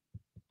yeah.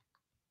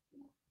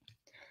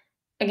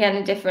 Again,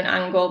 a different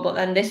angle, but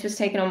then this was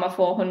taken on my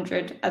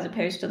 400 as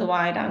opposed to the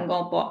wide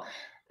angle, but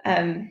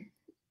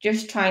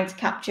just trying to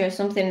capture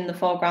something in the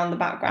foreground, the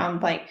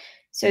background, like,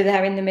 so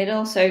they're in the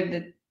middle,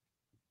 so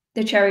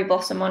the cherry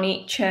blossom on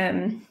each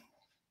on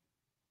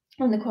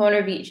the corner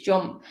of each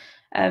jump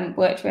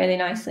worked really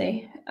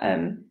nicely,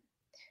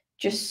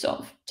 just sort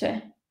of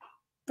to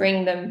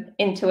bring them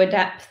into a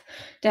depth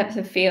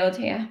of field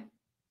here.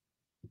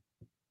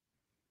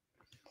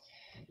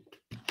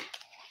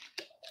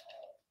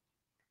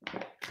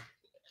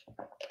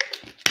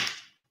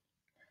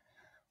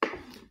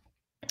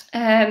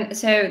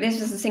 So this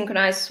was the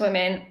synchronized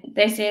swimming.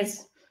 This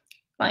is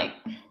like,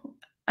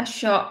 I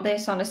shot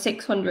this on a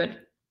 600,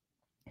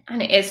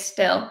 and it is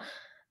still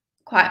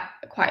quite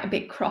a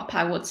big crop,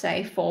 I would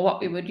say, for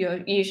what we would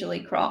usually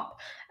crop.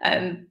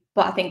 But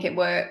I think it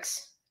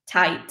works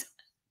tighter.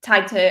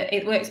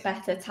 It works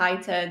better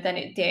tighter than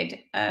it did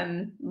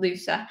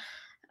looser.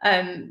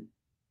 The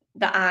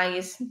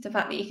eyes, the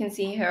fact that you can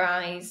see her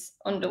eyes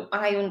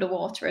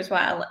underwater as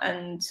well,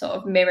 and sort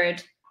of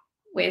mirrored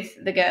with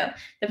the girl.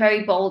 The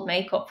very bold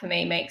makeup for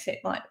me makes it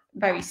like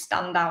very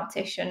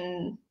standoutish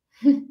and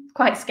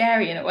quite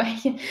scary in a way,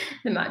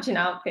 the matching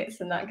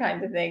outfits and that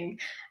kind of thing.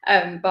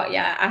 But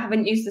yeah, I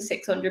haven't used the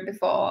 600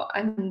 before,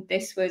 and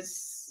this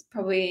was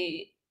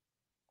probably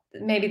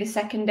maybe the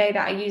second day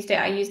that I used it.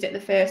 I used it the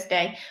first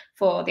day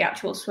for the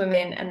actual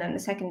swimming, and then the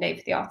second day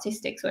for the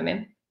artistic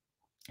swimming.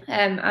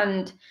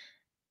 And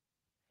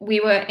we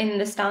were in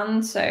the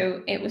stand,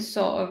 so it was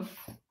sort of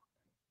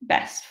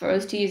best for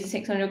us to use a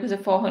 600, because a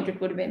 400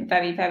 would have been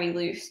very, very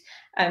loose.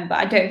 But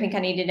I don't think I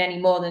needed any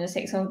more than a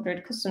 600,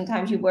 because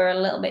sometimes you were a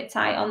little bit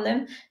tight on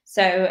them.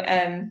 So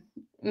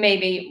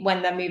maybe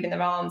when they're moving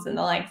their arms and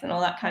the legs and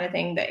all that kind of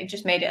thing, that it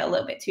just made it a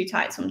little bit too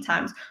tight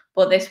sometimes.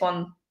 But this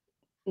one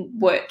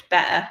worked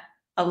better,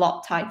 a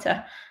lot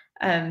tighter.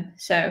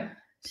 So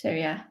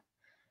yeah.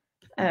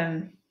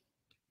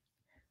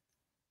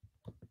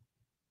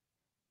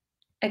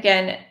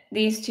 Again,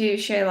 these two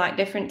show like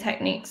different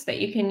techniques that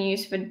you can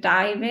use for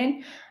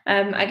diving.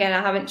 Again, I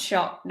haven't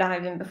shot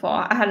diving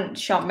before. I hadn't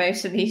shot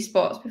most of these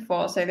sports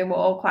before, so they were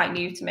all quite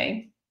new to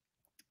me.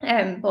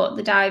 But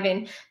the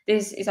diving,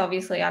 this is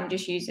obviously, I'm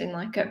just using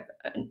like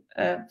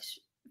a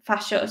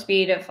fast shutter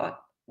speed of like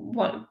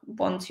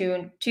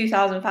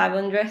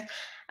 2,500.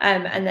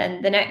 And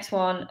then the next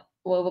one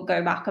will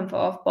go back and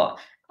forth, but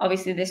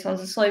obviously this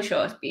one's a slow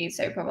shutter speed,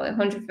 so probably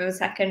 100th of a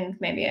second,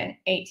 maybe an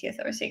 80th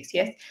or a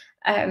 60th.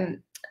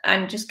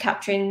 And just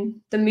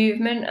capturing the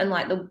movement and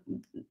like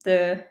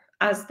the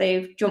as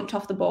they've jumped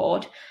off the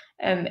board,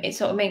 it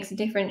sort of makes a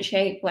different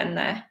shape when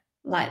they're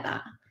like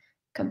that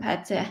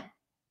compared to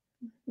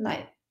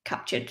like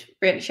captured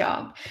really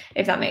sharp,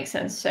 if that makes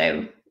sense.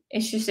 So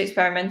it's just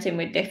experimenting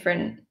with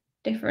different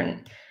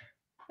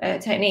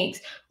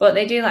techniques, but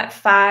they do like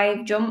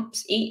 5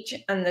 jumps each,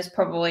 and there's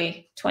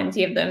probably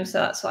 20 of them, so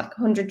that's like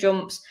 100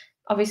 jumps.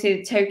 Obviously,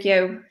 the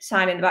Tokyo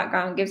sign in the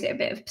background gives it a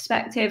bit of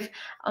perspective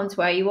onto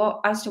where you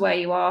are, as to where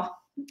you are.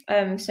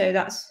 So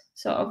that's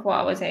sort of what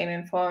I was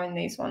aiming for in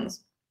these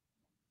ones.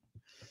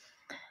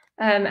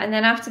 And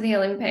then after the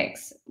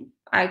Olympics,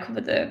 I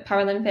covered the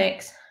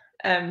Paralympics,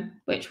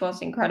 which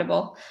was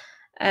incredible.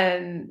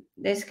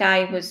 This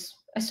guy was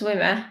a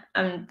swimmer,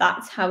 and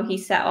that's how he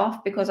set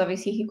off, because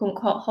obviously he couldn't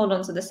hold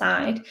on to the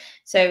side.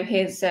 So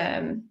his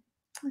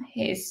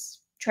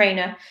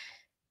trainer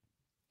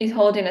is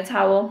holding a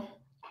towel.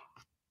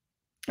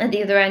 At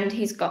the other end,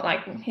 he's got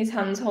like his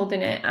hands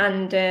holding it,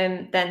 and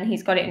then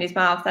he's got it in his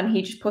mouth, and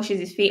he just pushes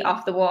his feet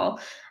off the wall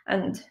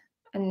and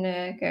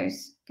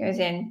goes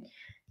in.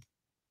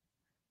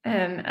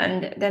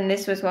 And then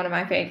this was one of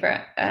my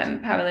favorite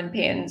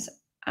Paralympians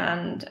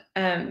and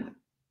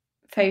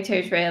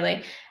photos,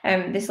 really.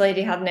 This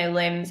lady had no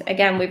limbs.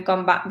 Again, we've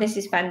gone back. This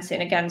is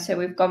fencing again, so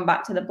we've gone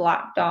back to the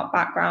black dark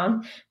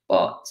background.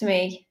 But to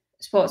me,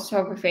 sports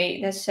photography,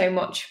 there's so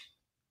much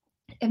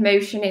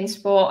emotion in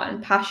sport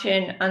and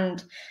passion,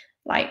 and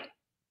like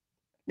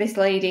this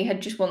lady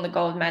had just won the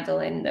gold medal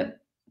in the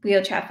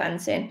wheelchair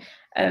fencing,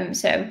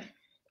 so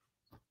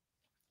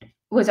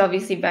was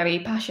obviously very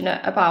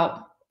passionate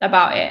about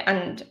it,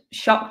 and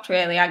shocked,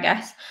 really, I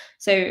guess.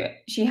 So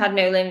she had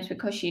no limbs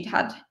because she'd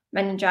had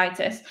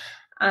meningitis,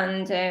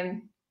 and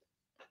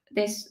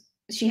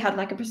she had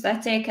like a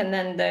prosthetic, and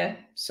then the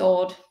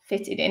sword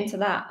fitted into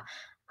that,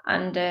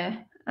 and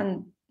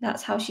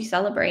that's how she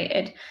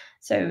celebrated.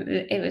 So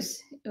it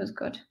was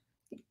good.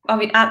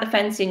 At the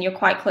fencing, you're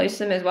quite close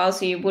to them as well,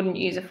 so you wouldn't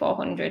use a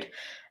 400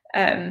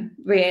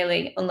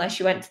 really, unless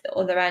you went to the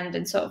other end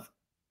and sort of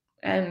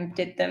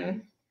did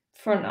them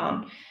front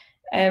on,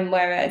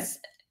 whereas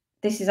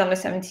this is on a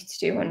 70 to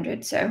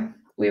 200, so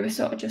we were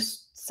sort of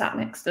just sat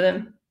next to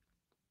them.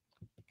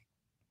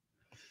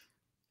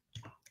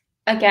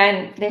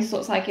 Again, this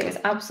looks like it was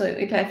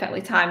absolutely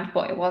perfectly timed,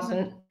 but it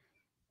wasn't.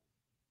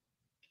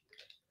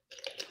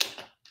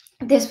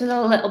 This was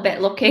a little bit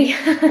lucky.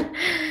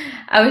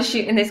 I was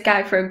shooting this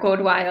guy for a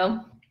good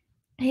while.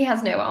 He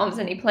has no arms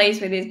and he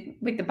plays with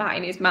the bat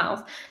in his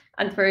mouth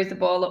and throws the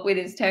ball up with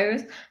his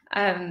toes.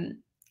 And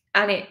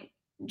it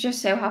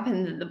just so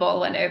happened that the ball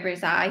went over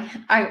his eye.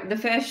 The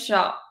first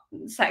shot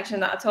section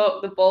that I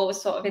took, the ball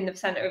was sort of in the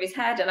center of his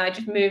head, and I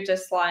just moved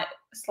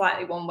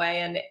slightly one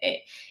way, and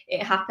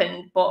it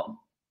happened. But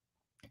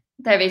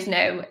there is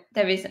no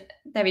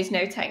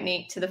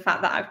technique to the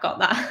fact that I've got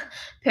that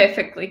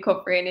perfectly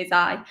covering his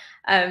eye.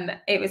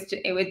 It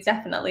was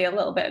definitely a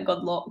little bit of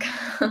good luck.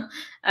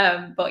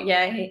 But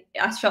yeah,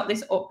 I shot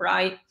this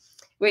upright,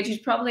 which is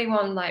probably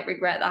one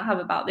regret that I have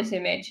about this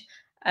image,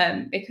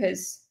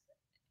 because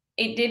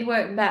it did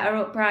work better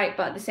upright,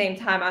 but at the same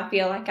time, I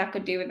feel like I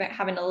could do with it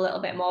having a little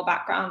bit more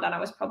background, and I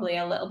was probably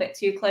a little bit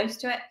too close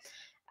to it.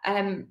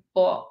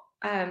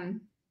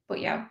 But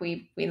yeah,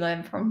 we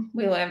learn from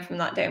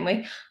that, don't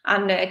we?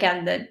 And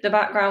again, the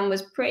background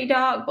was pretty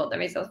dark, but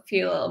there is a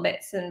few little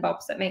bits and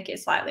bobs that make it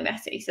slightly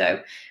messy.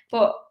 So,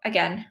 but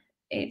again,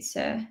 it's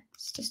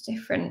just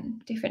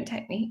different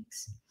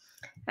techniques.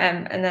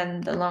 And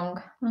then the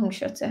long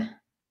shutter,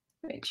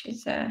 which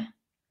is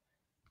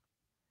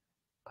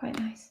quite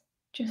nice.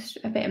 Just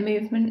a bit of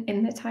movement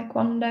in the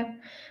taekwondo,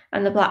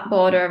 and the black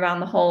border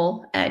around the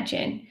whole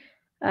edging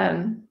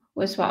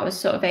was what I was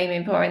sort of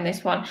aiming for in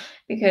this one,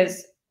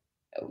 because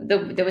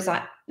there was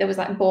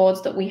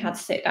boards that we had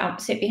to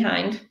sit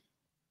behind,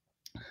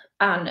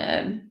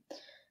 and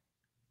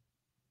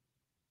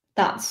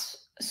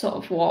that's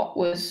sort of what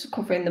was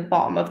covering the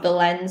bottom of the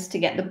lens to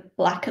get the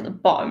black at the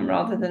bottom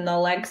rather than the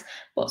legs.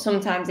 But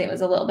sometimes it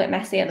was a little bit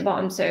messy at the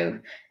bottom, so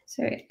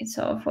it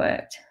sort of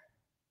worked.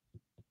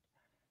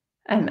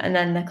 And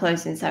then the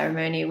closing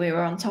ceremony, we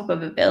were on top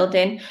of a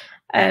building.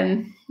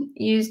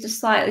 Used a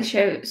slightly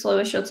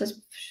slower shutter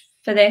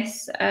for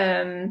this,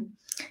 and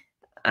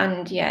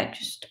yeah,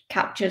 just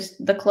captures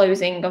the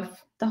closing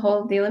of the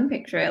whole of the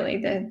Olympics,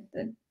 really,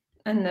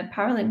 and the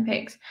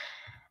Paralympics.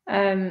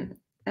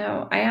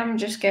 Now I am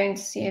just going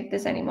to see if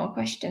there's any more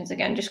questions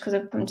again, just because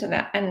I've come to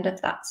the end of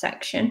that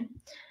section.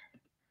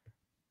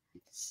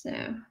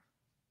 So.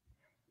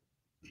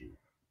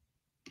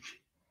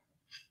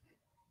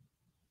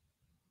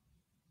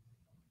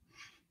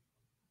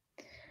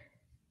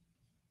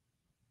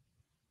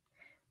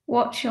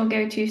 What's your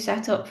go-to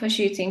setup for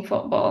shooting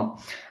football?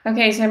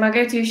 Okay, so my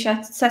go-to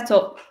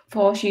setup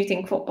for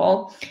shooting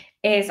football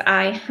is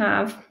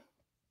I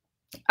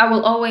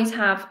will always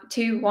have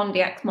two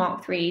 1DX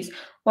Mark IIIs,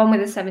 one with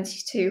a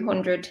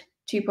 7200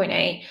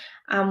 2.8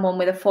 and one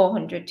with a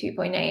 400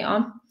 2.8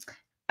 on.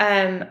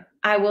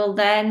 I will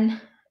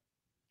then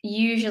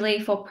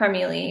usually for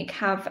Premier League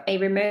have a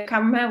remote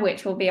camera,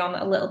 which will be on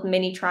a little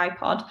mini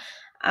tripod,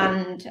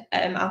 and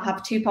I'll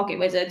have two pocket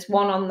wizards,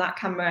 one on that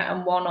camera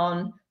and one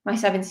on my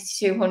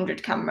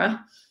 7200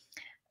 camera.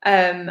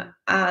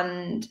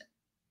 And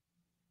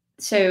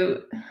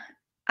so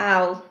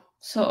I'll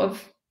sort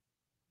of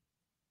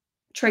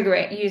trigger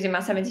it using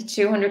my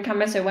 7200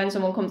 camera. So when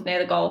someone comes near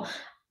the goal,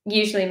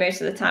 usually most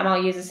of the time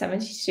I'll use a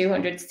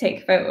 7200 to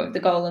take a photo of the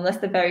goal unless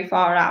they're very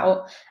far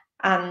out.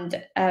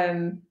 And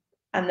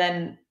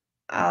then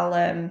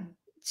I'll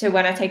so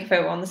when I take a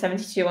photo on the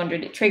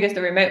 7200, it triggers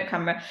the remote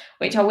camera,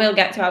 which I will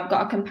get to. I've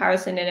got a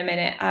comparison in a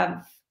minute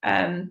of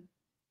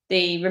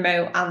the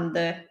remote and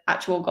the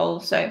actual goal,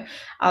 so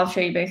I'll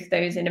show you both of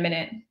those in a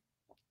minute.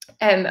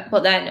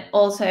 But then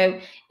also,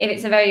 if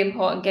it's a very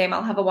important game,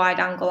 I'll have a wide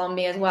angle on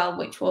me as well,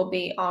 which will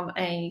be on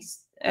a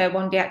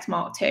 1DX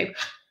Mark II,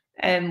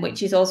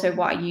 which is also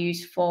what I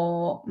use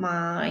for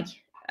my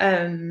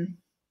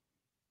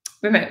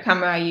remote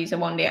camera. I use a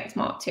 1DX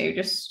Mark II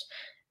just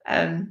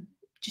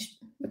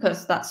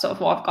because that's sort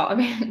of what I've got. I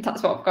mean,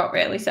 that's what I've got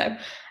really. So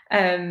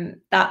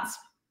that's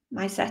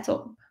my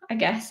setup, I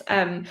guess.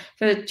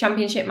 For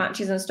championship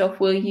matches and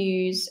stuff, we'll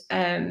use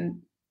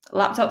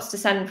laptops to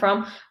send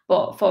from,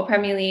 but for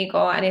Premier League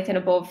or anything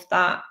above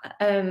that,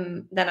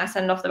 then I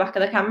send off the back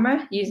of the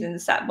camera using the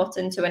set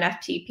button to an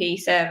FTP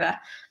server,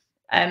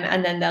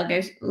 and then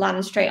they'll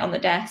land straight on the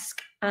desk,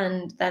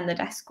 and then the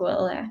desk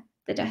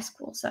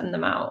will send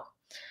them out.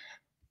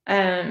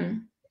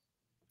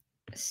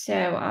 So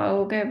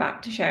I'll go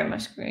back to share my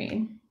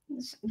screen.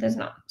 There's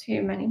not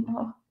too many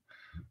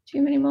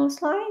more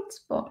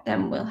slides, but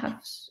then we'll have,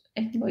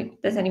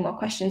 if there's any more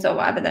questions or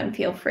whatever, then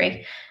feel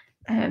free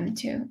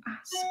to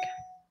ask.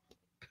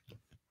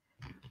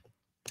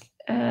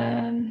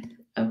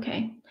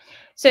 Okay,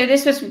 so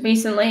this was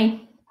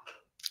recently.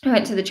 I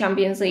went to the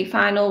Champions League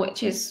final,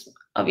 which is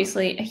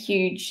obviously a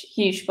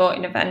huge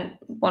sporting event,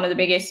 one of the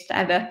biggest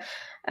ever,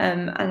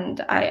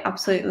 and I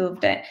absolutely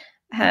loved it.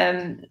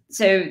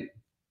 So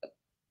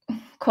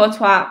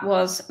Courtois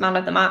was man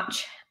of the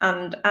match,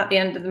 and at the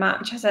end of the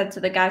match, I said to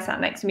the guy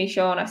sat next to me,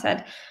 Sean, I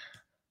said,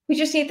 we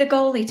just need the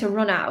goalie to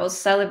run at us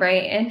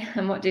celebrating.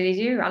 And what did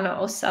he do? Ran at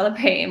us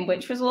celebrating,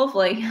 which was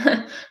lovely.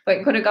 But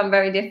it could have gone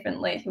very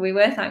differently. We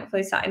were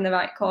thankfully sat in the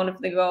right corner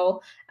for the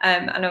goal.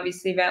 And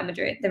obviously Real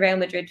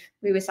Madrid,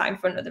 we were sat in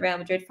front of the Real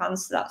Madrid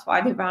fans, so that's why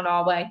they ran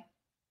our way.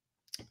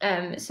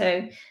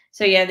 So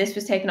yeah, this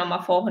was taken on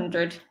my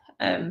 400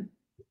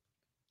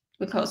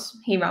 because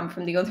he ran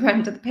from the other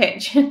end of the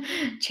pitch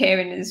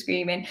cheering and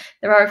screaming.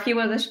 There are a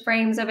few other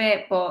frames of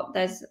it, but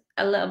there's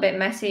a little bit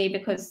messy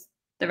because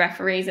the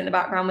referee's in the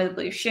background with a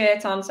blue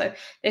shirt on. So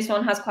this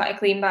one has quite a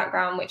clean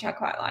background, which I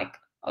quite like.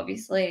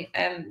 Obviously,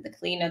 the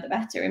cleaner the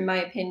better, in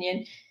my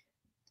opinion.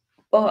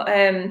 But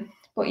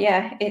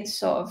yeah, it's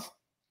sort of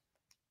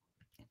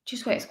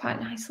just works quite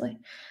nicely.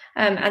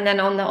 And then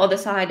on the other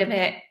side of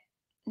it,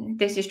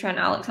 this is Trent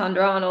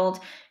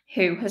Alexander-Arnold,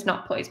 who has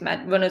not put his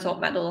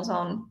runners-up medals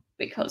on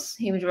because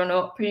he was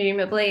runner-up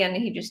presumably, and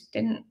he just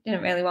didn't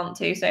really want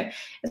to. So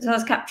as well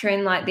as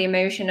capturing like the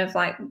emotion of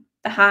like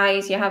the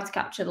highs, you have to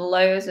capture the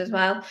lows as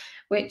well,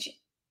 which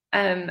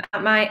when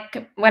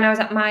I was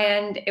at my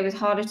end, it was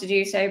harder to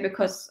do so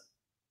because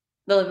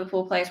the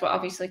Liverpool players were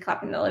obviously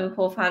clapping the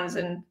Liverpool fans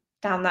and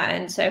down that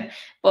end. So,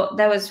 but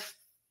there was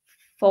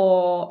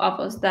 5 of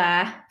us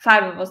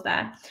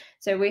there.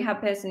 So we had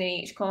a person in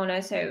each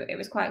corner, so it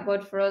was quite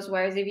good for us.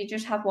 Whereas if you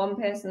just have one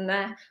person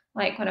there,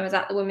 like when I was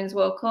at the Women's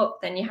World Cup,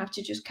 then you have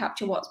to just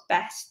capture what's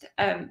best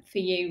for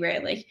you,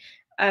 really,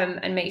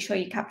 and make sure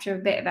you capture a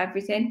bit of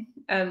everything.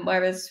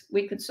 Whereas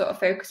we could sort of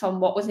focus on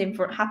what was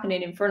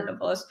happening in front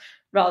of us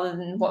rather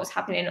than what was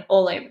happening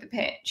all over the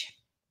pitch.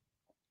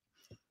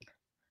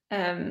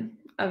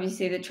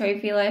 Obviously, the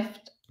trophy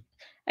lift.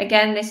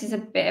 Again, this is a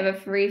bit of a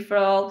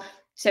free-for-all.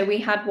 So we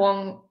had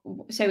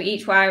so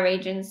each wire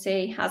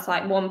agency has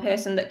like one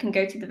person that can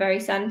go to the very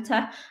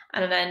centre,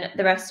 and then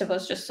the rest of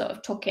us just sort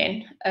of tuck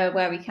in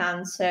where we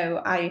can.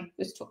 So I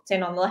was tucked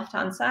in on the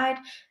left-hand side.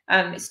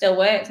 It still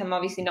works. I'm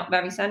obviously not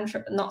very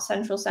central,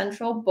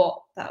 but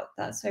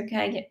that's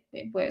okay.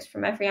 It works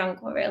from every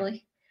angle,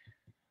 really.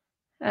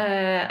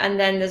 And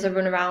then there's a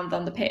run around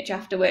on the pitch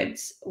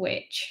afterwards,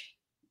 which,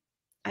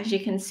 as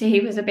you can see,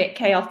 was a bit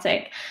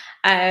chaotic.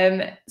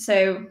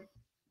 So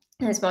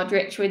there's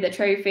Modric with the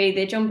trophy.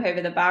 They jump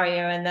over the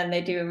barrier and then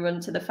they do a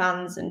run to the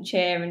fans and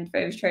cheer and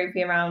throw his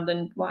trophy around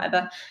and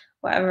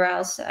whatever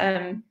else.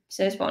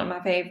 So it's one of my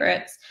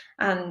favourites.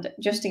 And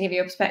just to give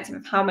you a perspective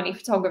of how many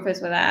photographers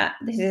were there,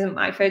 this isn't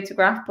my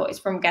photograph, but it's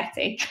from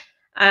Getty.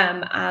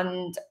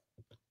 And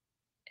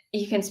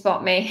you can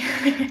spot me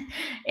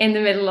in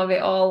the middle of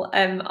it all.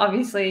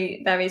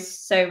 Obviously, there is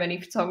so many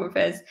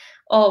photographers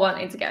all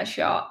wanting to get a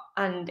shot,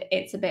 and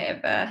it's a bit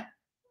of a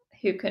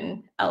who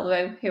can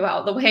elbow who out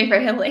of the way,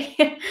 really.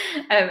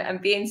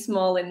 And being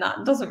small in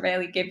that doesn't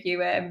really give you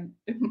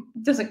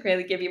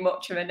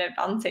much of an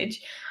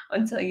advantage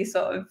until you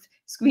sort of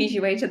squeeze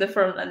your way to the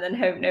front and then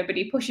hope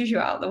nobody pushes you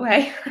out of the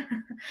way.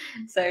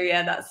 So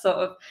yeah, that's sort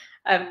of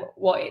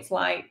what it's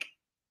like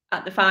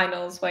at the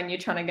finals when you're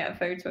trying to get a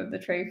photo of the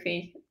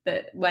trophy,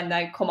 that when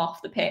they come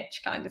off the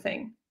pitch kind of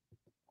thing.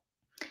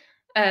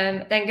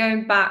 Then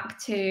going back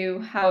to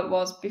how it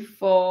was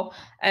before,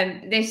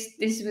 this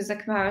was a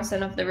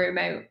comparison of the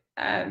remote.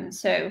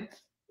 So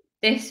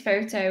this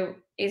photo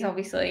is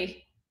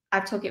obviously, I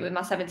took it with my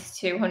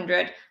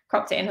 70-200,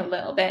 cropped it in a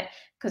little bit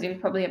because it was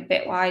probably a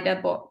bit wider,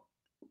 but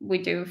we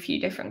do a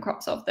few different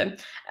crops of them.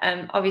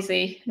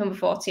 Obviously, number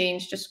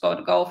 14's just scored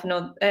a goal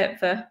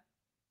for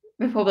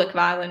Republic of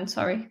Ireland,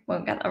 sorry,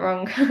 won't get that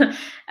wrong.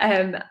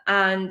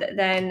 And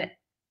then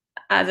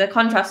as a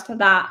contrast to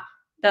that,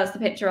 that's the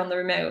picture on the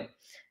remote.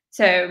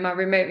 So my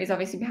remote is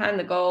obviously behind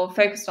the goal,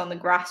 focused on the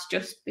grass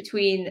just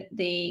between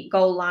the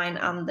goal line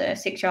and the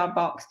 6-yard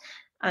box.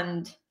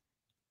 And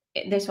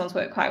this one's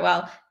worked quite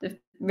well. The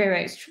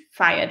remote's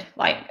fired.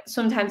 Like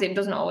sometimes it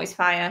doesn't always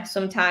fire.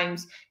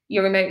 Sometimes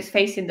your remote's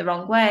facing the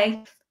wrong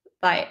way.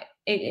 Like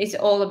it's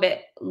all a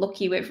bit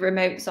lucky with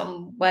remotes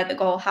on where the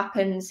goal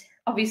happens.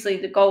 Obviously,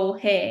 the goal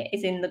here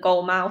is in the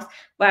goal mouth,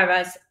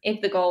 whereas if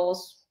the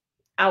goal's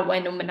out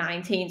where number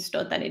 19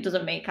 stood, then it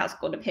doesn't make as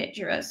good a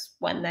picture as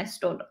when they're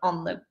stood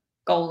on the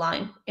goal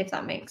line, if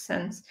that makes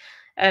sense.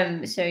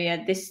 So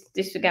yeah, this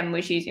again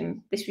was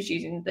using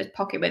the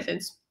Pocket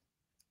Wizards.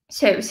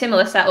 So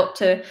similar setup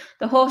to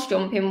the horse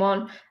jumping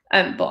one,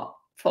 but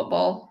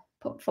football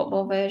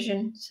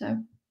version. So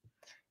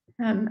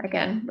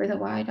again with a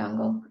wide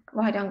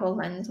angle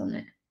lens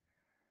on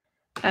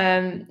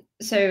it.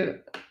 So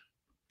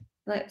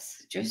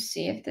let's just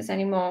see if there's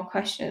any more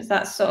questions.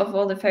 That's sort of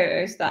all the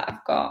photos that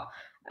I've got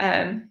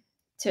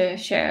to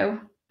show.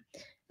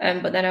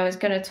 But then I was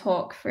going to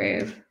talk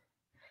through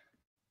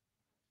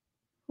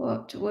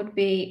what would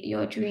be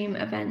your dream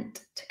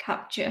event to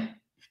capture.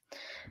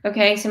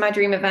 Okay, so my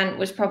dream event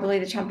was probably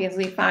the Champions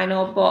League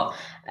final, but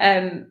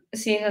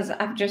seeing as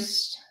I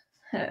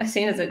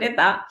did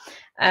that,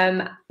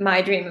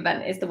 my dream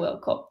event is the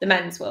World Cup, the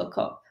Men's World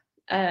Cup.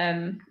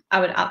 I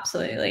would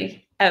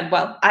absolutely,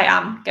 I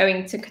am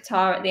going to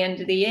Qatar at the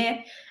end of the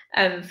year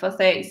for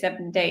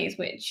 37 days,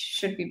 which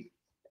should be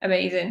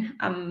amazing.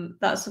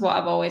 That's what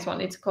I've always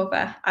wanted to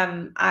cover.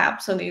 I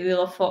absolutely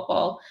love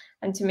football,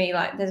 and to me,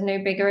 like, there's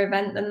no bigger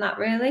event than that,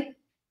 really.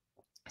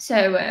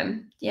 So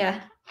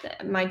yeah,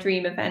 my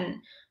dream event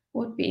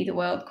would be the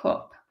World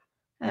Cup.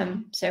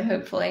 So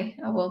hopefully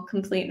I will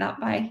complete that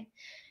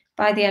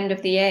by the end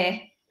of the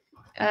year.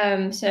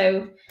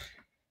 So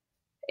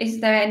is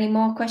there any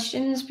more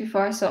questions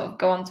before I sort of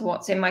go on to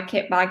what's in my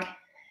kit bag?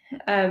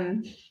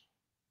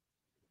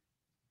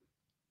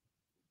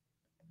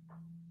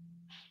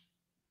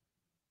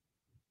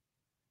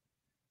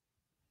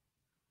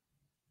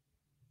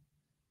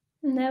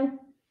 No.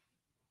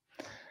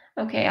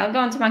 Okay, I'll go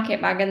on to my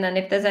kit bag, and then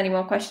if there's any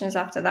more questions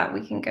after that,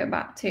 we can go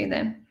back to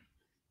them.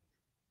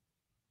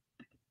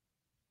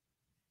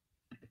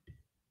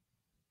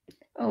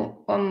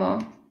 Oh, one more.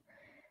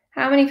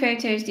 How many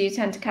photos do you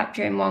tend to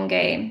capture in one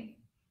game?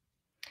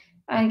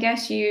 I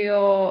guess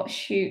your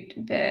shoot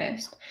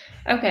burst.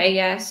 Okay,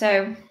 yeah,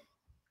 so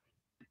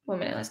 1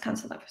 minute, let's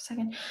cancel that for a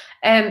second.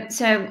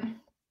 So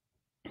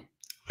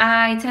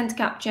I tend to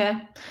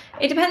capture,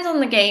 it depends on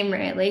the game,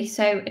 really.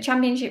 So a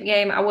championship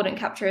game, I wouldn't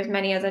capture as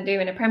many as I do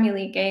in a Premier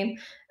League game.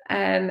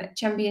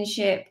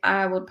 Championship,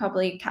 I would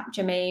probably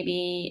capture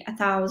maybe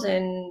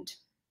 1,000,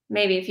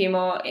 maybe a few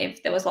more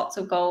if there was lots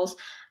of goals,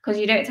 because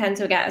you don't tend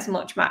to get as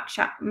much match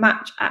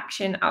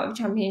action out of a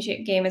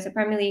championship game as a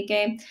Premier League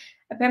game.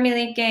 A Premier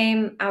League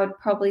game, I would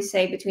probably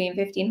say between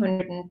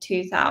 1,500 and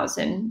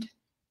 2,000.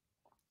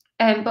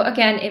 But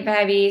again, it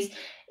varies.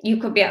 You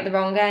could be at the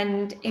wrong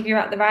end. If you're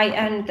at the right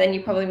end, then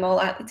you're probably more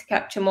likely to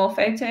capture more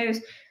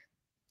photos.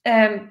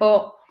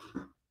 But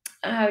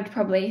I would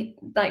probably,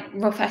 like,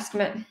 rough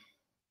estimate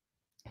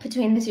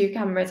between the two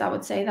cameras, I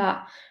would say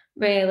that,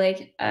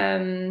 really.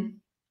 And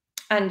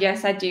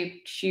yes, I do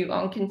shoot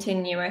on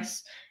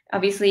continuous.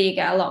 Obviously, you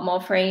get a lot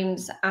more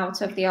frames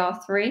out of the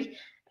R3,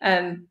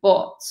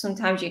 but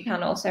sometimes you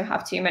can also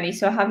have too many.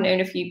 So I have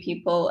known a few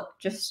people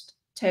just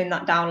turn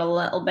that down a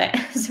little bit,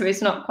 so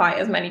it's not quite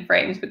as many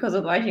frames, because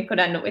otherwise you could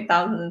end up with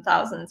thousands and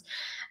thousands,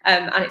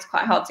 and it's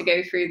quite hard to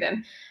go through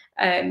them.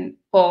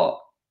 But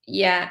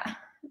yeah,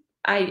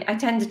 I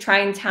tend to try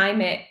and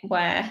time it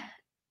where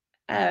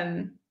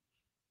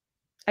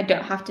I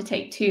don't have to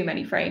take too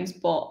many frames,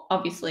 but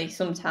obviously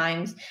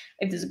sometimes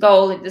if there's a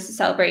goal, if there's a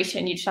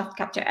celebration, you just have to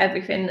capture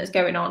everything that's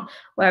going on.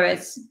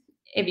 Whereas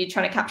if you're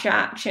trying to capture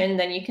action,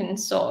 then you can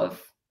sort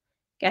of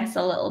guess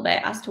a little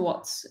bit as to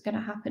what's going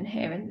to happen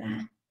here and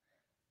there.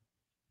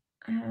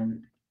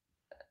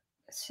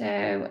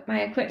 So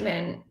my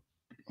equipment.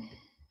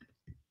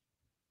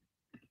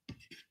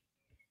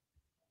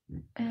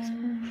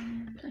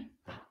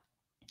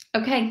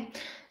 Okay,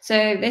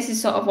 so this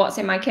is sort of what's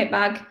in my kit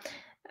bag.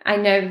 I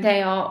know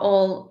they are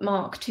all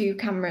Mark II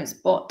cameras,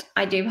 but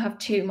I do have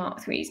 2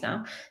 Mark IIIs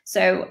now.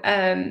 So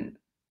I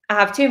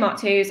have 2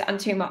 Mark IIs and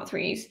 2 Mark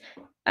IIIs.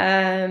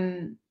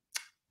 Then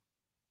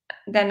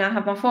I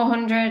have my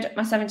 400,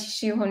 my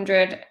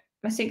 70-200,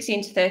 my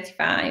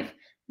 16-35,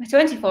 my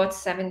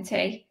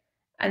 24-70,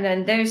 and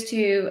then those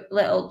 2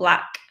 little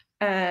black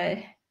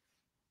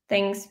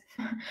things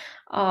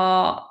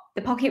are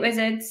the Pocket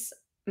Wizards,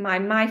 my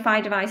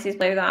MiFi devices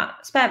below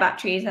that, spare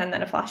batteries, and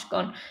then a flash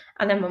gun,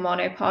 and then my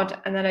monopod.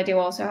 And then I do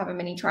also have a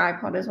mini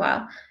tripod as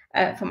well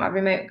for my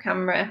remote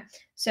camera.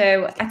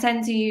 So I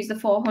tend to use the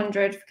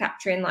 400 for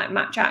capturing like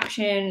match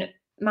action,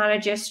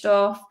 manager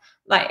stuff,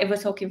 like if we're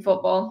talking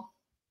football,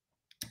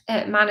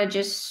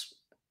 managers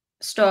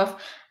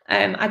stuff.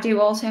 I do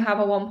also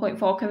have a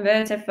 1.4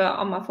 converter for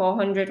on my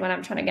 400 when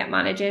I'm trying to get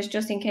managers,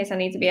 just in case I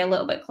need to be a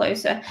little bit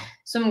closer.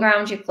 Some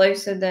grounds you're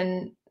closer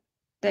than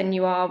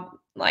you are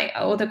like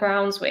other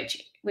grounds,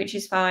 which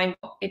is fine.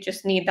 It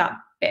just need that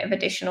bit of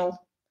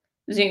additional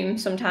zoom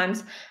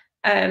sometimes.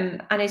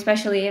 And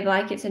especially if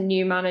like it's a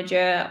new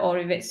manager, or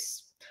if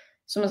it's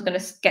someone's going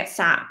to get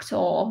sacked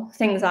or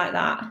things like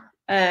that,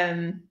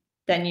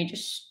 then you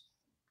just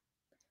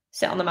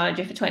sit on the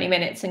manager for 20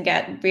 minutes and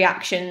get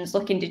reactions,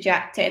 looking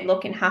dejected,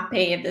 looking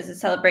happy. If there's a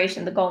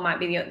celebration, the goal might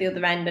be the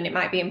other end, and it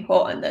might be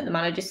important that the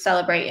manager's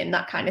celebrating,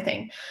 that kind of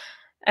thing.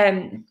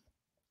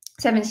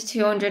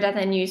 70-200 I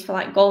then use for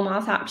like goal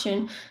mouth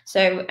action.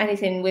 So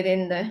anything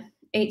within the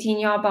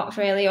 18-yard box,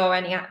 really, or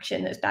any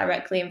action that's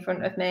directly in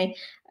front of me.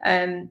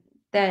 Then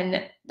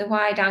the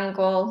wide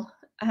angle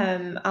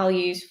I'll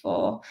use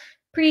for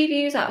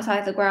previews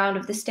outside the ground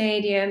of the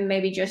stadium,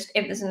 maybe just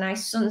if there's a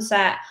nice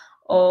sunset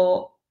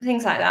or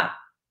things like that.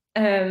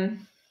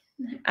 And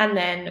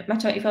then my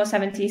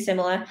 24-70,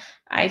 similar.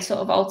 I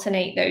sort of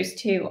alternate those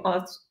 2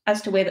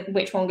 as to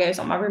which one goes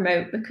on my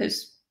remote,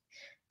 because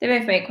they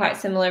both make quite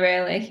similar,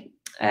 really.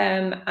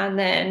 And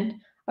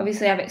then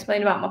obviously I've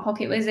explained about my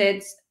Pocket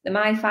Wizards. The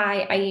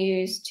MiFi I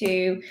use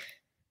to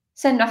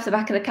send off the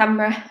back of the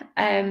camera.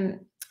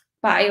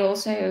 But I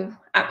also,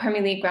 at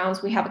Premier League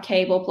grounds, we have a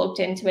cable plugged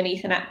into an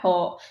Ethernet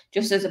port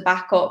just as a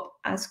backup,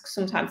 as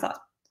sometimes that's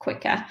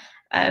quicker.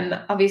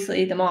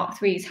 Obviously the Mark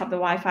IIIs have the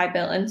Wi-Fi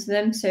built into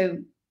them, so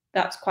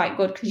that's quite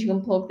good because you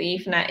can plug the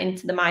Ethernet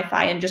into the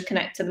MiFi and just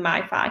connect to the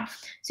MiFi.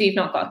 So you've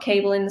not got a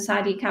cable in the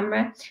side of your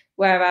camera.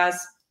 Whereas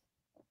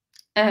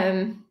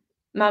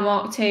my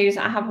Mark IIs,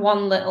 I have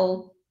one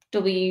little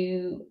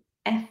WFT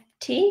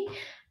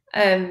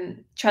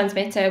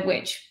transmitter,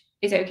 which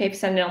is okay for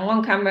sending on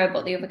one camera,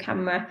 but the other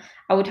camera,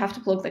 I would have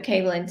to plug the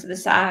cable into the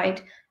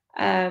side.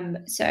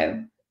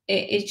 So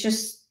it's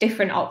just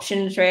different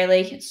options,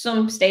 really.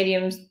 Some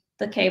stadiums,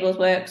 the cables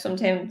work,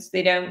 sometimes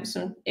they don't.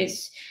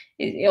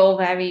 It all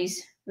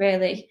varies,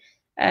 really.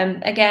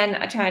 Again,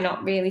 I try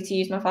not really to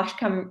use my flash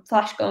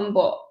gun,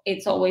 but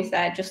it's always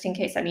there just in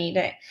case I need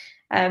it.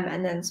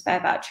 And then spare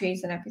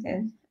batteries and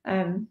everything.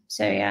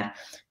 So yeah,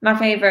 my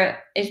favorite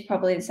is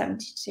probably the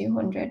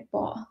 7200,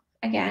 but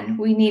again,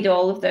 we need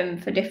all of them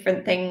for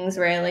different things,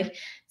 really.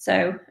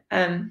 So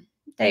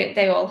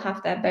they all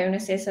have their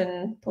bonuses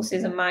and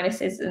pluses and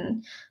minuses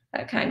and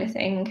that kind of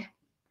thing.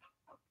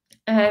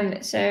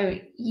 So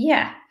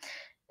yeah,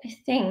 I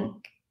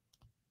think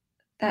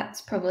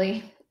that's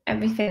probably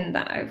everything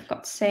that I've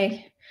got to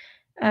say.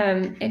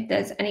 If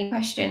there's any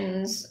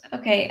questions,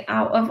 okay,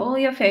 out of all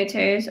your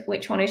photos,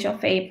 which one is your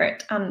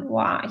favorite and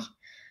why?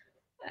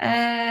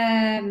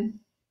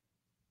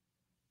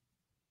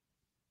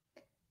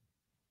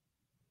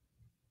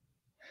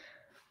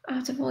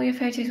 Out of all your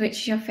photos, which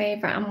is your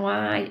favorite and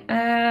why?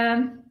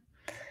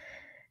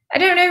 I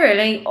don't know,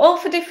 really. All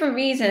for different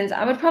reasons.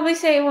 I would probably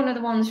say one of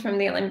the ones from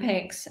the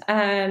Olympics.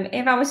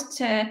 If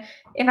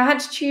I had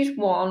to choose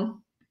one,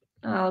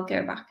 I'll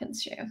go back and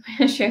show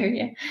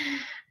you.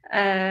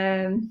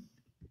 If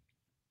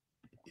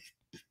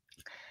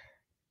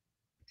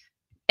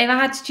I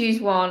had to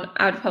choose one,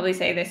 I would probably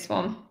say this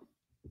one.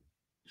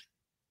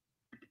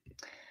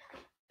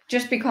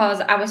 Just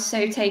because I was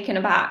so taken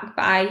aback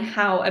by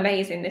how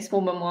amazing this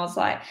woman was.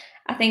 Like,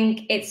 I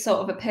think it's sort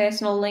of a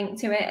personal link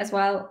to it as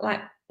well.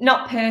 Like,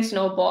 not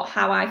personal, but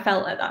how I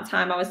felt at that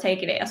time I was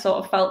taking it. I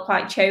sort of felt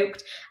quite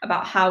choked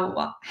about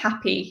how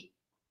happy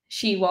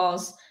she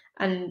was.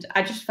 And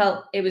I just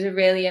felt it was a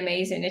really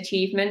amazing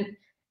achievement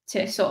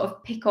to sort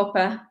of pick up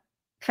a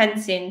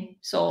fencing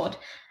sword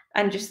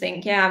and just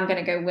think, yeah, I'm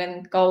going to go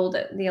win gold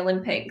at the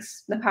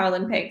Olympics, the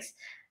Paralympics.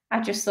 I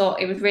just thought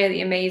it was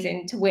really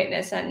amazing to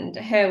witness, and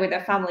her with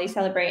her family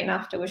celebrating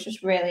after was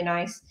just really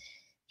nice.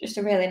 Just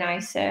a really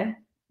nice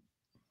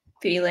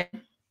feeling.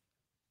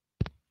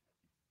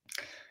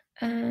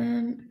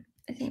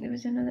 I think there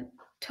was another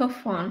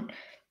tough one.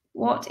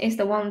 What is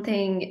the one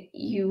thing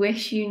you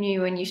wish you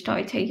knew when you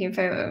started taking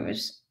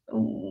photos?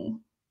 Ooh,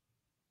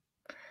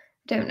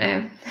 don't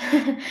know.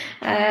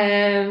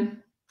 The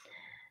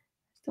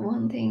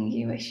one thing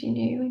you wish you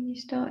knew when you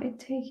started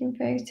taking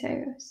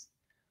photos.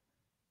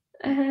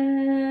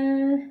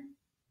 I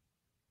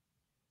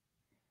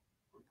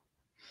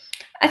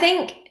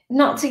think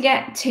not to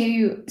get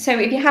too. So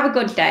if you have a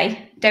good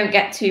day, don't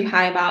get too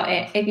high about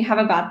it. If you have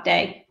a bad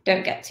day,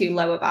 don't get too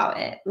low about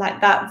it. Like,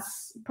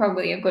 that's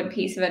probably a good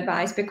piece of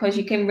advice, because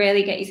you can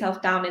really get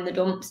yourself down in the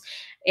dumps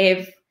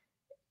if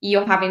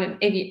you're having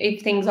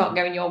if things aren't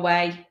going your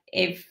way,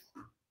 if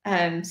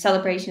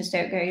celebrations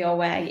don't go your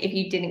way, if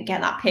you didn't get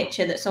that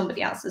picture that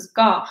somebody else has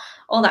got,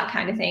 all that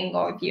kind of thing,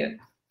 or if you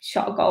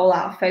shot a goal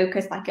out of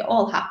focus. Like, it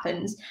all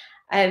happens.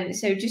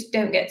 So just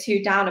don't get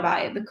too down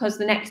about it, because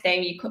the next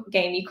game you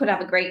could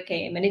have a great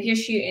game. And if you're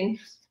shooting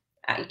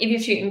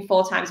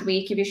 4 times a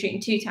week, if you're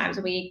shooting 2 times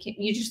a week,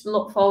 you just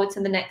look forward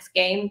to the next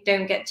game.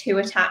 Don't get too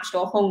attached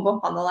or hung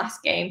up on the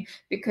last game,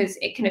 because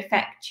it can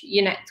affect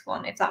your next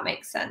one, if that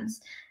makes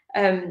sense.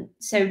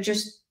 So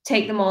just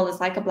take them all as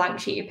like a blank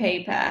sheet of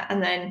paper,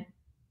 and then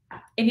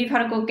if you've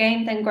had a good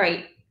game, then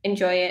great,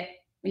 enjoy it.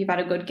 You've had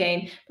a good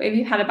game. But if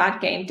you've had a bad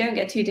game, don't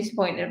get too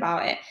disappointed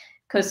about it,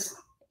 because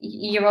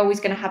you're always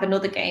going to have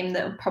another game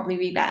that will probably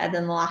be better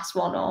than the last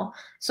one, or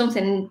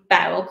something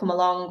better will come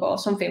along, or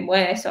something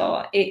worse,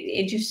 or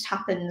it just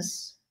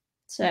happens.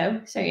 So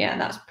yeah,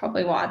 that's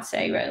probably what I'd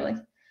say, really.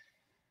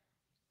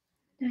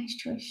 Nice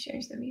choice,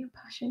 shows the real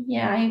passion.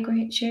 Yeah, I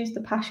agree. It shows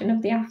the passion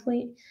of the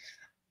athlete.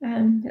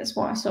 That's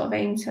what I sort of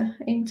aim to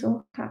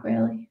look at,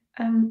 really.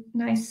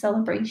 Nice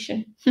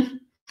celebration.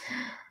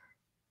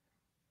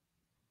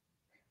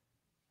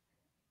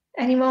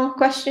 Any more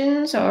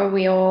questions, or are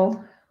we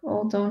all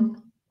done?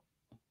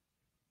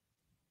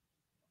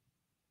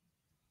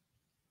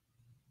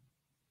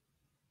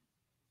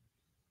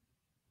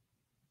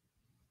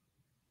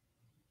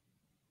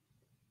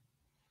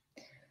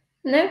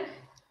 No?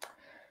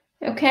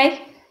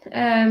 Okay.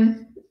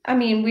 I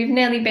mean, we've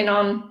nearly been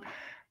on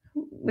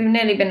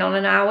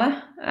an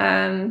hour,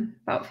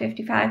 about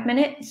 55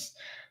 minutes.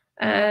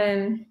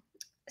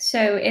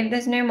 So if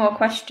there's no more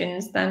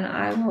questions, then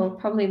I will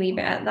probably leave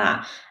it at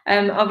that.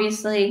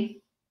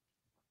 Obviously,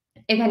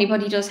 if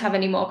anybody does have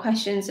any more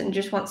questions and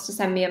just wants to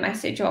send me a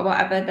message or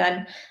whatever,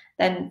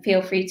 then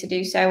feel free to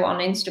do so on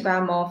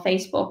Instagram or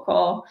Facebook,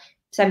 or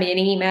send me an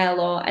email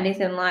or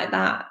anything like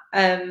that.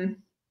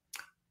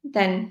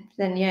 Then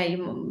yeah,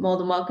 you're more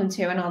than welcome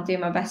to, and I'll do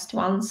my best to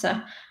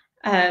answer.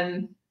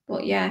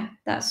 But yeah,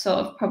 that's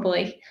sort of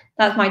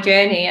that's my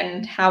journey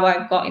and how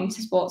I've got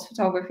into sports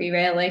photography,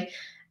 really.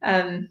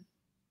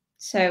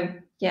 So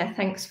yeah,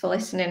 thanks for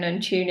listening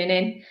and tuning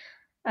in,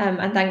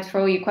 and thanks for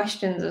all your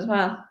questions as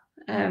well.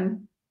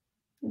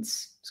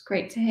 It's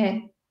great to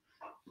hear.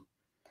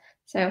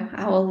 So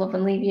I will love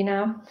and leave you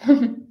now.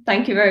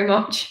 Thank you very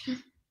much.